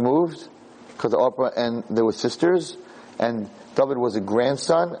 twice removed, because Orpah and they were sisters, and David was a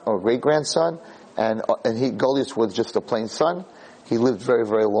grandson or great grandson, and Goliath was just a plain son. He lived very,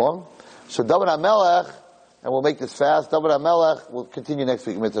 very long. So David HaMelech, and we'll make this fast. David HaMelech, we'll continue next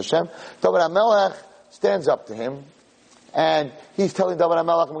week with Hashem. David HaMelech stands up to him, and he's telling David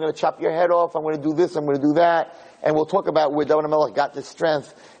HaMelech, I'm going to chop your head off, I'm going to do this, I'm going to do that. And we'll talk about where David HaMelech got this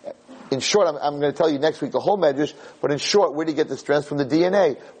strength. In short, I'm going to tell you next week the whole medrash, but in short, where did he get the strength? From the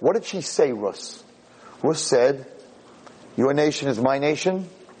DNA. What did she say, Rus? Rus said, your nation is my nation,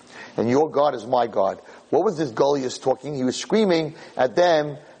 and your God is my God. What was this Goliath talking? He was screaming at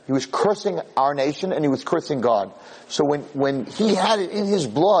them, he was cursing our nation, and he was cursing God. So when he had it in his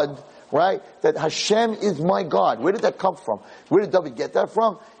blood, right, that Hashem is my God, where did that come from? Where did David get that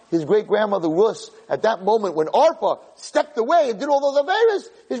from? His great-grandmother Rus, at that moment when Orpah stepped away and did all those affairs,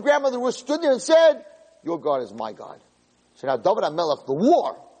 his grandmother Rus stood there and said, your God is my God. So now David HaMelech, the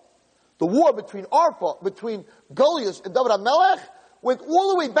war between between Goliath and David HaMelech, went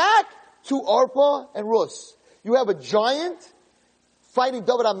all the way back to Orpah and Rus. You have a giant fighting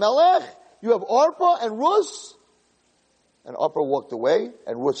David HaMelech, you have Orpah and Rus, and Orpah walked away,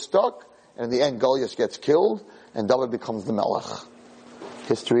 and Rus stuck, and in the end Goliath gets killed, and David becomes the Melech.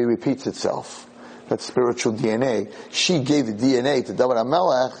 History repeats itself. That's spiritual DNA. She gave the DNA to David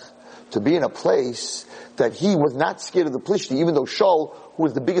HaMelech to be in a place that he was not scared of the Plishti, even though Shaul, who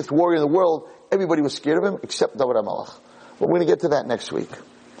was the biggest warrior in the world, everybody was scared of him except David HaMelech. But we're going to get to that next week.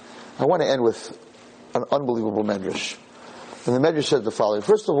 I want to end with an unbelievable medrash. And the medrash says the following.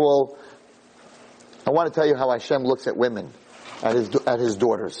 First of all, I want to tell you how Hashem looks at women, at his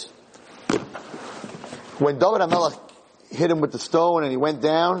daughters. When David HaMelech hit him with the stone and he went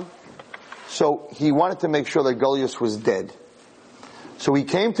down, so he wanted to make sure that Goliath was dead. So he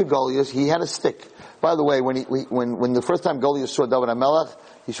came to Goliath, he had a stick. By the way, when the first time Goliath saw David HaMelech,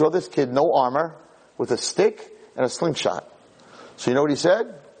 he saw this kid, no armor, with a stick and a slingshot. So you know what he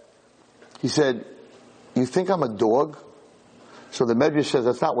said? He said, you think I'm a dog? So the Medrash says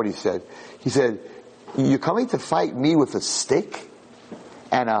that's not what he said. He said, you're coming to fight me with a stick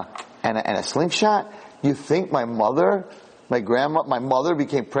and a slingshot? You think my mother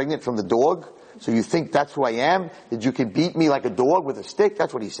became pregnant from the dog? So you think that's who I am? That you can beat me like a dog with a stick?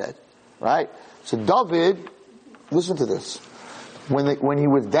 That's what he said. Right? So David, listen to this. When he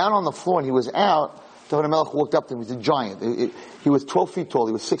was down on the floor and he was out, David HaMelech walked up to him. He was a giant. He was 12 feet tall.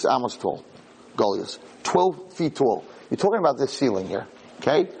 He was 6 amos tall. Goliath. 12 feet tall. You're talking about this ceiling here.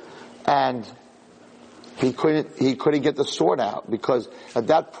 Okay? And he couldn't get the sword out because at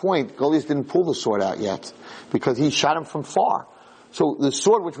that point Goliath didn't pull the sword out yet because he shot him from far. So the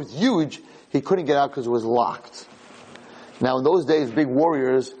sword, which was huge, he couldn't get out because it was locked. Now in those days, big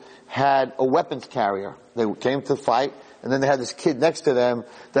warriors had a weapons carrier. They came to fight, and then they had this kid next to them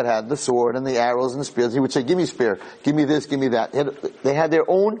that had the sword and the arrows and the spears. He would say, give me a spear, give me this, give me that. They had their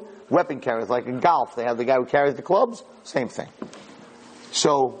own weapon carriers, like in golf. They have the guy who carries the clubs. Same thing.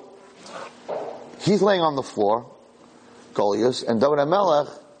 So, he's laying on the floor, Goliath, and David HaMelech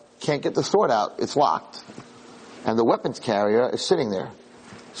can't get the sword out. It's locked. And the weapons carrier is sitting there.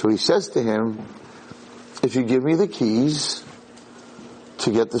 So he says to him, if you give me the keys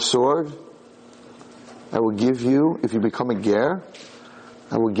to get the sword, I will give you, if you become a ger,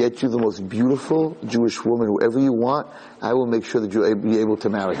 I will get you the most beautiful Jewish woman, whoever you want. I will make sure that you'll be able to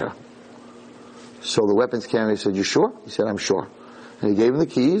marry her. So the weapons carrier said, you sure? He said, I'm sure. And he gave him the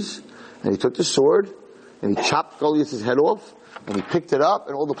keys, and he took the sword, and he chopped Goliath's head off, and he picked it up,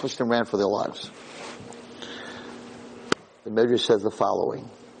 and all the Plishtim ran for their lives. The Medrash says the following.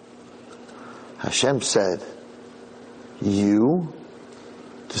 Hashem said, you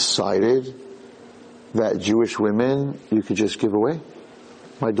decided that Jewish women you could just give away?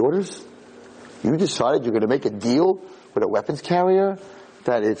 My daughters? You decided you're going to make a deal with a weapons carrier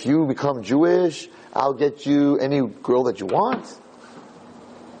that if you become Jewish, I'll get you any girl that you want?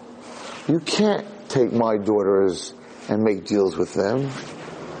 You can't take my daughters and make deals with them.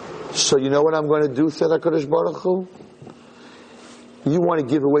 So you know what I'm going to do, said HaKadosh Baruch Hu? You want to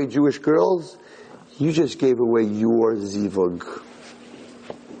give away Jewish girls? You just gave away your zivug.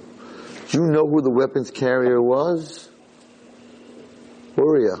 Do you know who the weapons carrier was?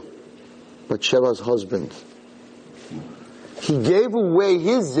 Uriah, Bathsheba's husband. He gave away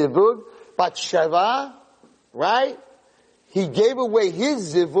his zivug, Bathsheba, right? He gave away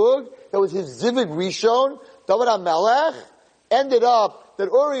his zivug, that was his zivug rishon. David HaMelech ended up that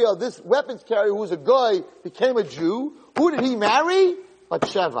Uriah, this weapons carrier who was a guy, became a Jew. Who did he marry?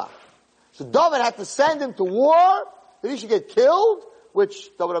 Bathsheba. So David had to send him to war, that he should get killed, which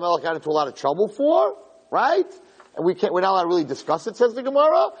David HaMelech got into a lot of trouble for, right? And we're not allowed to really discuss it, says the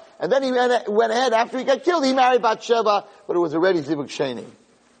Gemara. And then he went ahead, after he got killed, he married Bathsheba, but it was already Zivug Sheni.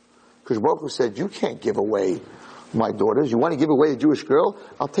 Because Baruch Hu said, you can't give away my daughters. You want to give away a Jewish girl?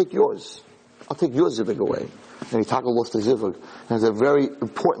 I'll take yours. I'll take your Zivug away. And he lost the Zivug. And it's a very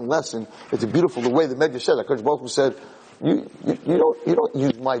important lesson. It's beautiful the way the Medrash said. Because Baruch Hu said, you don't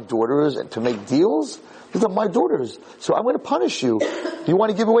use my daughters to make deals. These are my daughters. So I'm going to punish you. You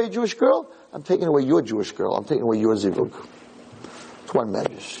want to give away a Jewish girl? I'm taking away your Jewish girl. I'm taking away your zivug. It's one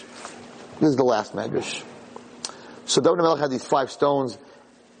medrash. This is the last medrash. So David HaMelech had these 5 stones.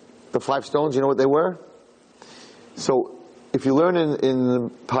 The 5 stones, you know what they were? So if you learn in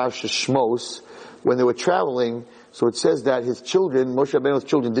Parashas Shmos, when they were traveling, so it says that his children, Moshe Rabbeinu's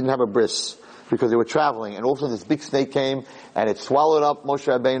children, didn't have a bris because they were traveling, and also this big snake came and it swallowed up Moshe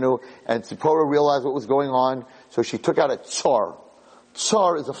Rabbeinu, and Tzipporah realized what was going on, so she took out a tsar.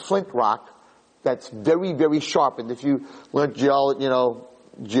 Tsar is a flint rock that's very, very sharp. And if you learned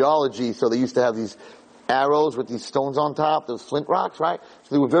geology, so they used to have these arrows with these stones on top, those flint rocks, right?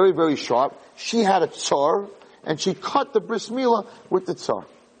 So they were very, very sharp. She had a tsar, and she cut the bris milah with the tsar.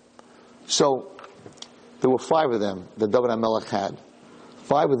 So there were 5 of them that David HaMelech had.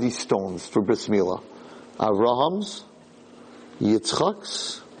 5 of these stones for bris milah. Avraham's,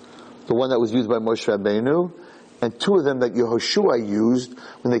 Yitzchak's, the one that was used by Moshe Rabbeinu, and 2 of them that Yehoshua used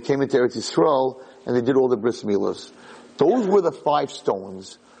when they came into Eretz Yisrael and they did all the bris milahs. Those were the 5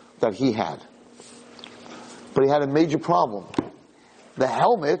 stones that he had. But he had a major problem. The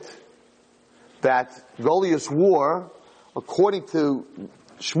helmet that Goliath wore, according to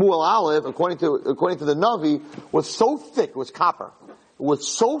Shmuel Aleph, according to the Navi, was so thick, it was copper. It was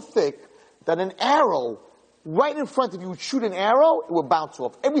so thick that an arrow right in front of you would shoot an arrow, it would bounce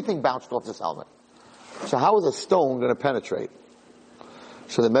off. Everything bounced off this helmet. So how is a stone going to penetrate?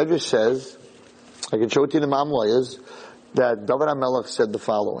 So the Medrash says, I can show it to you in the Mamlayas, that David HaMelech said the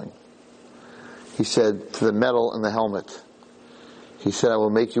following. He said to the metal and the helmet, he said, I will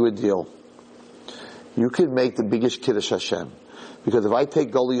make you a deal. You could make the biggest Kiddush Hashem. Because if I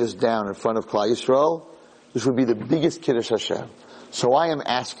take Goliath down in front of Klal Yisrael, this would be the biggest Kiddush Hashem. So I am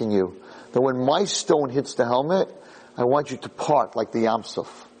asking you that when my stone hits the helmet, I want you to part like the Yam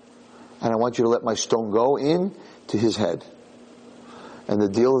Suf. And I want you to let my stone go in to his head. And the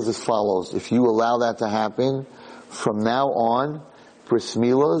deal is as follows. If you allow that to happen, from now on, bris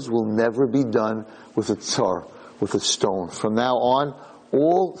milahs will never be done with a tsar, with a stone. From now on,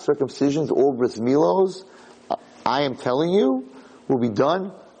 all circumcisions, all bris milahs, I am telling you, will be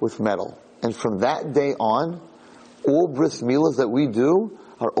done with metal. And from that day on, all bris milahs that we do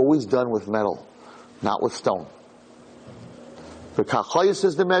are always done with metal, not with stone. The Kachaya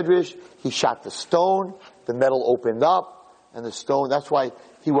says the Medrash, he shot the stone, the metal opened up, and the stone, that's why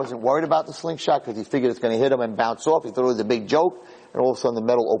he wasn't worried about the slingshot, because he figured it's going to hit him and bounce off. He thought it was a big joke, and all of a sudden the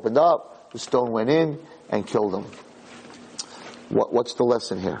metal opened up, the stone went in, and killed him. What's the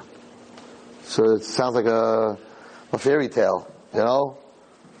lesson here? So it sounds like a fairy tale, you know?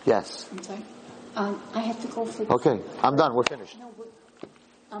 Yes. I'm sorry. I have to go for... Okay, I'm done. We're finished. No,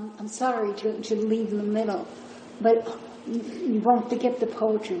 I'm sorry to leave in the middle, but you won't forget the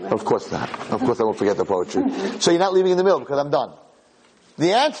poetry, right? Of course not. Of course I won't forget the poetry. So you're not leaving in the middle because I'm done.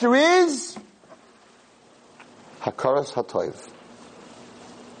 The answer is Hakaras HaTov.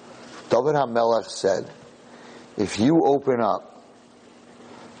 David HaMelech said, if you open up,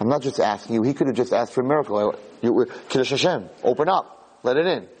 I'm not just asking you, he could have just asked for a miracle. Kiddush Hashem, open up, let it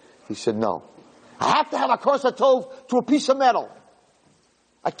in. He said, no. I have to have Hakaras HaTov to a piece of metal.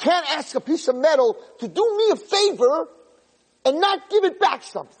 I can't ask a piece of metal to do me a favor and not give it back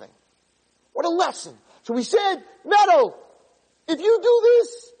something. What a lesson. So we said, metal, if you do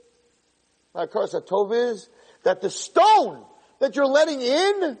this, Hakaras HaTov is that the stone that you're letting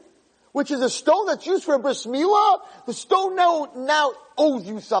in, which is a stone that's used for a bris milah, the stone now owes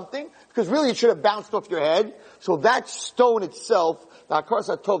you something, because really it should have bounced off your head. So that stone itself, the Hakaras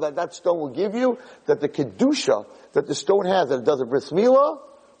HaTov that stone will give you, that the kedusha that the stone has, that it does a bris milah,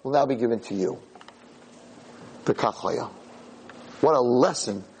 will now be given to you. The kachaya. What a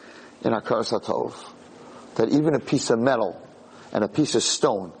lesson in Hakaras HaTov. That even a piece of metal and a piece of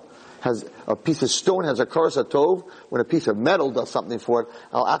stone has Hakaras HaTov when a piece of metal does something for it.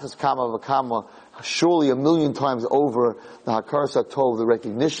 Al achas kama v'kama, surely a million times over the Hakaras HaTov, the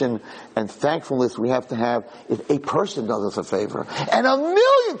recognition and thankfulness we have to have if a person does us a favor. And a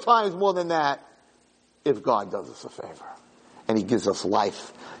million times more than that if God does us a favor. And He gives us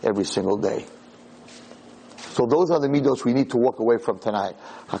life every single day. So those are the midos we need to walk away from tonight.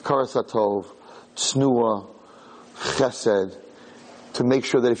 Hakaras HaTov, Tznuah, Chesed, to make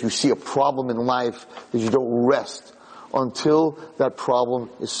sure that if you see a problem in life, that you don't rest until that problem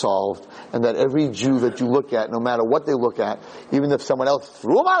is solved. And that every Jew that you look at, no matter what they look at, even if someone else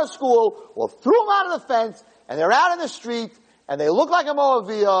threw them out of school, or threw them out of the fence, and they're out in the street, and they look like a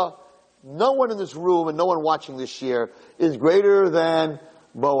Moaviyah, no one in this room and no one watching this year is greater than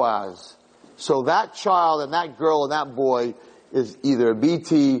Boaz. So that child and that girl and that boy is either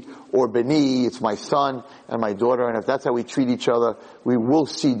BT or Beni. It's my son and my daughter. And if that's how we treat each other, we will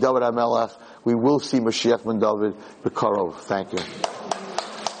see David HaMelech. We will see Mashiach ben David B'karov. Thank you.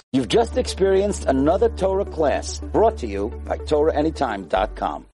 You've just experienced another Torah class brought to you by TorahAnytime.com.